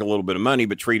probably make a little bit of money,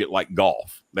 but treat it like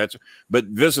golf. But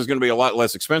this is going to be a lot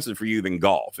less expensive for you than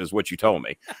golf, is what you told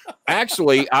me.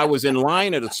 Actually, I was in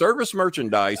line at a Service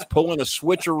Merchandise pulling a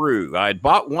switcheroo. I had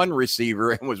bought one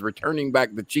receiver and was returning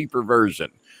back the cheaper version.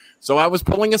 So I was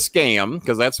pulling a scam,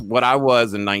 because that's what I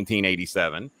was in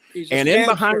 1987. And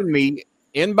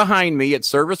in behind me at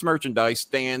Service Merchandise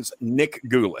stands Nick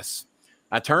Gulas.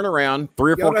 I turn around,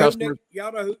 3 or 4 customers.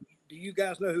 Do you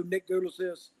guys know who Nick Gulas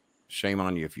is? Shame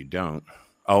on you if you don't.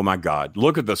 Oh my God!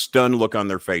 Look at the stunned look on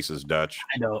their faces, Dutch.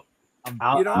 I know.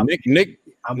 Nick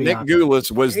Gulas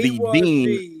was the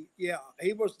dean.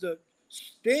 He was the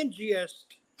stingiest.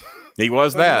 He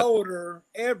was that promoter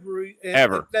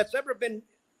ever that's ever been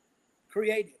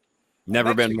created.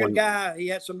 Never been one guy. He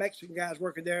had some Mexican guys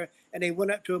working there, and they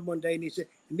went up to him one day and he said,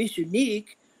 "Mr.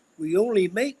 Nick, we only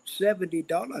make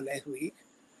 $70 last week."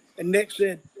 And Nick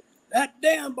said, "That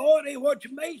damn boy, it ain't what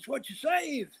you make, it's what you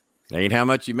save." Ain't how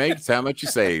much you make, it's how much you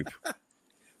save.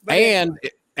 And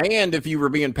if you were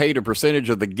being paid a percentage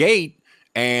of the gate,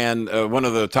 and one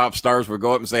of the top stars would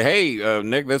go up and say, "Hey,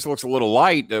 Nick, this looks a little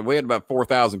light. We had about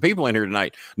 4,000 people in here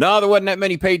tonight." No, there wasn't that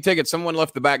many paid tickets. Someone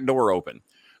left the back door open.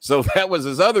 So that was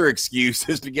his other excuse,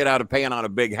 is to get out of paying on a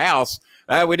big house.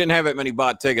 We didn't have that many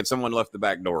bought tickets. Someone left the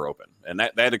back door open. And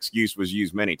that excuse was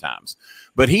used many times.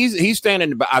 But he's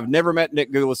standing. I've never met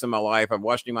Nick Gulas in my life. I've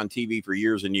watched him on TV for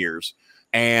years and years.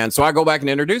 And so I go back and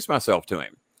introduce myself to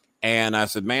him. And I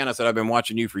said, "Man," I said, "I've been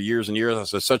watching you for years and years." I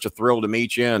said, "Such a thrill to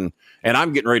meet you. And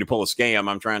I'm getting ready to pull a scam.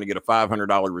 I'm trying to get a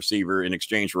 $500 receiver in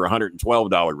exchange for a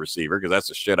 $112 receiver, because that's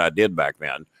the shit I did back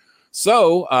then."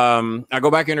 So I go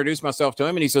back and introduce myself to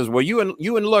him, and he says, "Well, you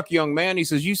and luck, young man." He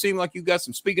says, "You seem like you got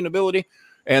some speaking ability,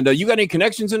 and you got any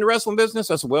connections in the wrestling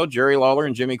business?" I said, "Well, Jerry Lawler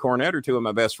and Jimmy Cornette are 2 of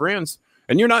my best friends."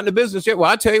 "And you're not in the business yet?" "Well,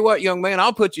 I tell you what, young man,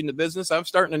 I'll put you in the business. I'm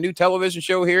starting a new television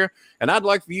show here, and I'd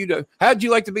like for you to, how'd you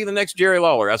like to be the next Jerry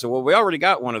Lawler?" I said, "Well, we already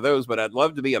got one of those, but I'd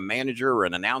love to be a manager or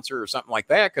an announcer or something like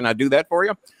that. Can I do that for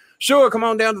you?" "Sure, come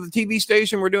on down to the TV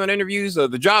station. We're doing interviews. The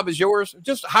job is yours."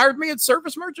 Just hired me at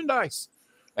Service Merchandise.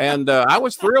 And I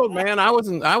was thrilled, man. I was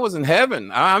in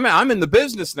heaven. I'm in the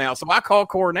business now. So I call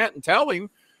Cornette and tell him.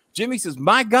 Jimmy says,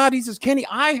 "My God," he says, "Kenny,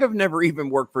 I have never even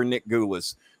worked for Nick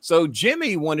Gulas." So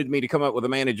Jimmy wanted me to come up with a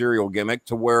managerial gimmick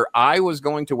to where I was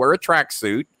going to wear a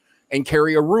tracksuit and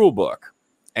carry a rule book.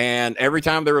 And every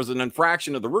time there was an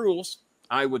infraction of the rules,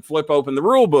 I would flip open the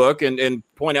rule book and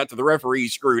point out to the referee he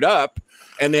screwed up.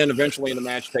 And then eventually in the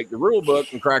match, take the rule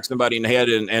book and crack somebody in the head,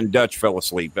 and Dutch fell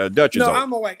asleep. Dutch is No, over.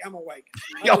 I'm awake.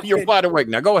 You're wide awake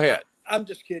now. Go ahead. I'm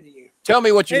just kidding you. Tell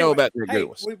me what you know about Nick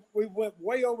Gulas. We went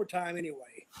way over time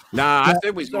anyway. Nah, I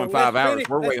said we was going 5 hours.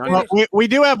 We're way under. Well, we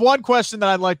do have one question that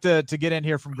I'd like to get in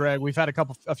here from Greg. We've had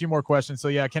a few more questions. So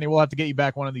yeah, Kenny, we'll have to get you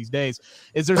back one of these days.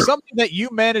 Is there something that you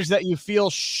managed that you feel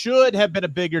should have been a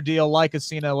bigger deal, like a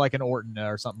Cena, like an Orton,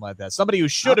 or something like that? Somebody who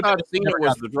should have been. Cena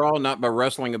was the draw, not by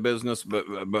wrestling a business, but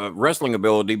wrestling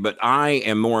ability. But I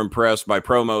am more impressed by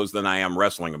promos than I am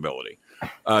wrestling ability.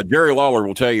 Jerry Lawler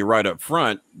will tell you right up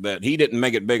front that he didn't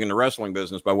make it big in the wrestling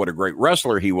business by what a great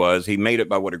wrestler he was. He made it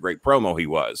by what a great promo he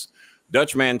was.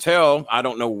 Dutch Mantell, I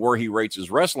don't know where he rates his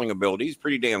wrestling ability. He's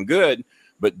pretty damn good,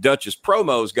 but Dutch's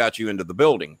promos got you into the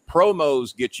building.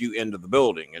 Promos get you into the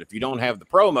building. And if you don't have the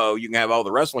promo, you can have all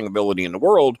the wrestling ability in the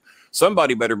world.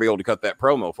 Somebody better be able to cut that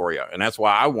promo for you. And that's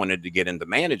why I wanted to get into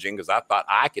managing, because I thought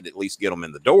I could at least get them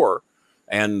in the door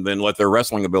and then let their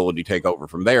wrestling ability take over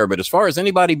from there. But as far as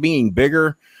anybody being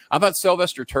bigger, I thought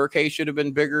Sylvester Turkey should have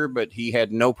been bigger, but he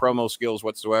had no promo skills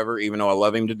whatsoever, even though I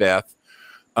love him to death.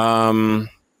 Who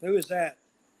is that?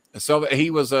 So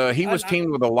he was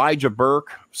teamed with Elijah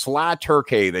Burke, Sly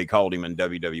Turkey, they called him in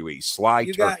WWE.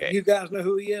 Sly Turkey. You guys know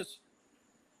who he is?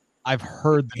 I've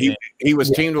heard the name. He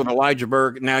was teamed with Elijah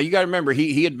Burke. Now you got to remember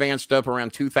he advanced up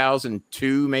around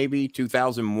 2002, maybe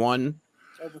 2001.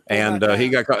 And he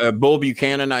got Bull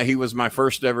Buchanan. He was my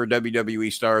first ever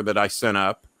WWE star that I sent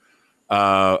up.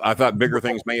 I thought bigger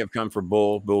things may have come for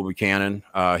Bull Buchanan.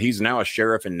 He's now a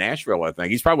sheriff in Nashville, I think.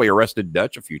 He's probably arrested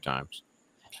Dutch a few times.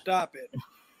 Stop it.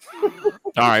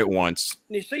 All right, once.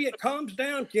 You see, it calms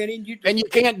down, Kenny. And you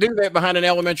can't do that behind an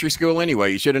elementary school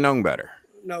anyway. You should have known better.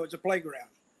 No, it's a playground.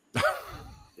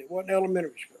 It wasn't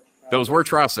elementary school. Those were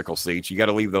tricycle seats. You got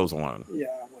to leave those alone. Yeah.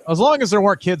 Well. As long as there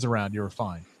weren't kids around, you were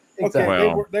fine. Okay,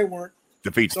 well, they weren't.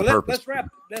 Defeats So the purpose.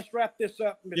 let's wrap this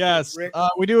up, Mr. Yes, Rick.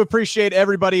 we do appreciate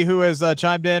everybody who has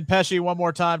chimed in. Pesci, one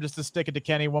more time, just to stick it to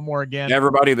Kenny. One more again.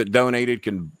 Everybody that donated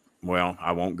can. Well,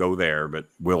 I won't go there, but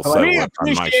we'll settle We up on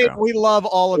my appreciate. show. We love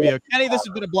all of you. Kenny, this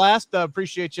has been a blast.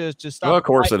 Appreciate you. Just stop. Well, of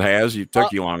course it has. You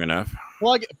took you long enough.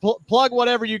 Plug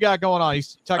whatever you got going on. You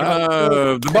talking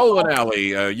The Bowling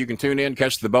Alley. You can tune in,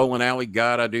 catch the Bowling Alley.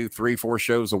 God, I do 3-4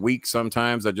 shows a week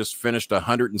sometimes. I just finished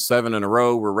 107 in a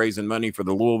row. We're raising money for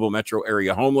the Louisville metro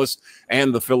area homeless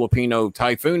and the Filipino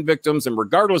typhoon victims. And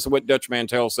regardless of what Dutch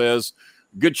Mantell says,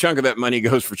 a good chunk of that money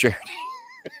goes for charity.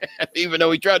 Even though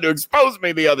he tried to expose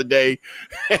me the other day.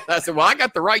 I said, well, I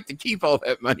got the right to keep all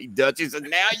that money, Dutch. He said,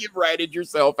 now you've ratted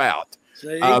yourself out.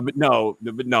 But no,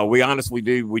 we honestly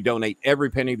do. We donate every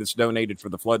penny that's donated for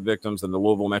the flood victims and the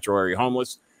Louisville metro area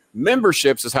homeless.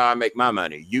 Memberships is how I make my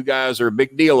money. You guys are a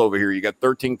big deal over here. You got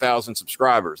 13,000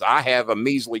 subscribers. I have a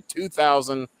measly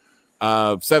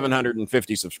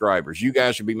 2,750 subscribers. You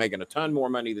guys should be making a ton more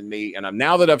money than me. And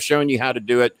now that I've shown you how to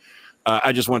do it,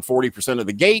 I just want 40% of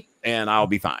the gate, and I'll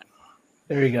be fine.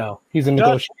 There you go. He's a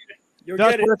negotiator.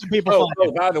 Where can people find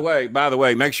you? By the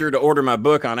way, make sure to order my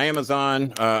book on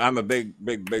Amazon. I'm a big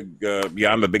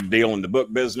I'm a big deal in the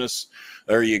book business.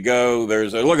 There you go.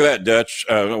 There's look at that, Dutch.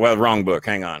 Well, wrong book.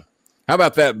 Hang on. How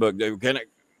about that book?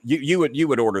 You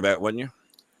would order that, wouldn't you?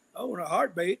 Oh, in a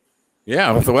heartbeat.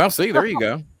 Yeah. Well, see, there you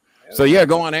go. So, yeah,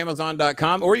 go on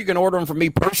Amazon.com, or you can order them from me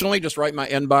personally. Just write my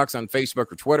inbox on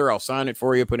Facebook or Twitter. I'll sign it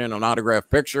for you, put in an autographed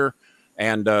picture,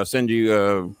 and send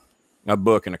you a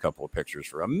book and a couple of pictures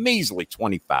for a measly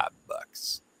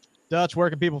 $25. Dutch, where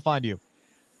can people find you?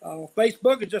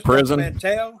 Facebook is just Prison.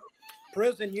 Mantell.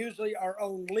 Prison usually are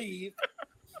on leave.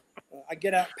 I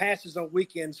get out passes on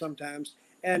weekends sometimes.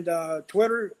 And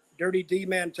Twitter, Dirty D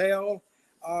Mantell,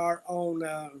 are on,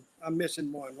 I'm missing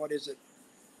one. What is it?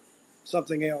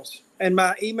 Something else. And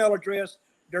my email address,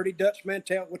 Dirty Dutch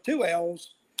Mantell with 2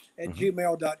 L's at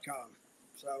gmail.com.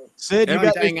 So Sid,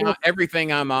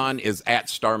 everything I'm on is at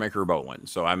Starmaker Bowling.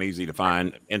 So I'm easy to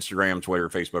find. Instagram, Twitter,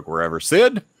 Facebook, wherever.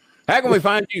 Sid, how can we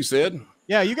find you, Sid?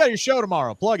 Yeah, you got your show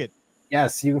tomorrow. Plug it.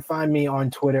 Yes, you can find me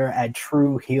on Twitter at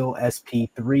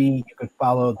TrueHeelSP3. You can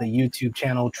follow the YouTube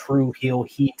channel True Heel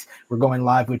Heat. We're going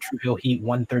live with True Heel Heat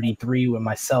 133 with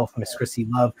myself, Miss Chrissy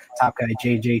Love, Top Guy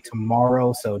JJ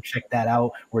tomorrow. So check that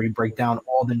out, where we break down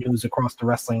all the news across the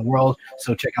wrestling world.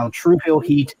 So check out True Heel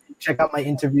Heat. Check out my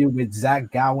interview with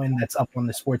Zach Gowen that's up on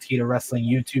the Sportskeeda Wrestling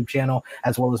YouTube channel,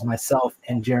 as well as myself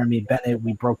and Jeremy Bennett.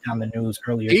 We broke down the news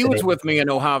earlier today. He was with me in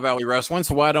Ohio Valley Wrestling,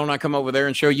 so why don't I come over there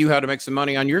and show you how to make some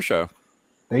money on your show?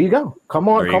 There you go. Come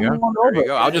on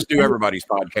over. I'll just do everybody's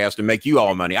podcast and make you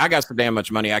all money. I got so damn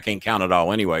much money, I can't count it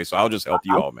all anyway, so I'll just help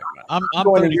you all make money. I'm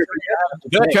going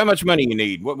Dutch, how much money you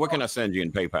need? What can I send you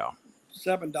in PayPal?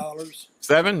 $7.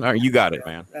 $7? All right, you got it,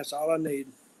 man. That's all I need.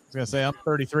 I was gonna say I'm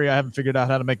 33. I haven't figured out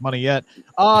how to make money yet. You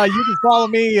can follow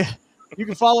me. You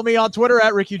can follow me on Twitter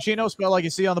at Rick Ucchino, spelled like you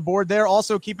see on the board there.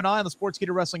 Also, keep an eye on the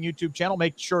Sportskeeda Wrestling YouTube channel.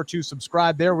 Make sure to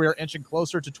subscribe there. We are inching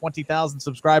closer to 20,000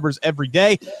 subscribers every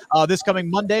day. This coming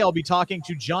Monday, I'll be talking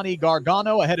to Johnny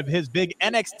Gargano ahead of his big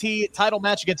NXT title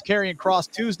match against Karrion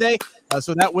Kross Tuesday.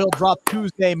 So that will drop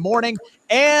Tuesday morning.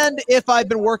 And if I've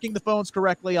been working the phones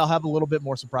correctly, I'll have a little bit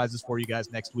more surprises for you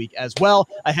guys next week as well,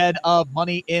 ahead of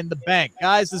Money in the Bank.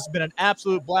 Guys, this has been an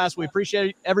absolute blast. We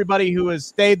appreciate everybody who has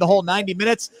stayed the whole 90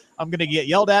 minutes. I'm going to get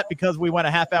yelled at because we went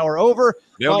a half hour over.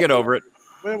 They'll get over it.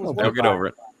 They'll get over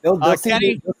it. They'll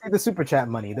see the super chat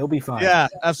money. They'll be fine. Yeah,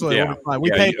 absolutely. Yeah. We'll be fine.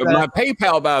 We pay for my that.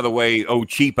 PayPal, by the way,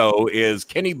 cheapo, is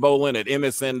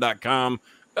kennybolin@msn.com.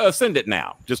 Send it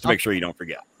now, just to make sure you don't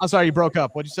forget. I'm sorry, you broke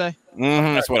up. What'd you say?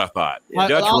 That's what I thought.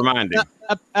 Dutch reminded.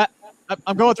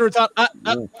 I'm going through a time.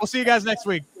 We'll see you guys next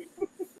week.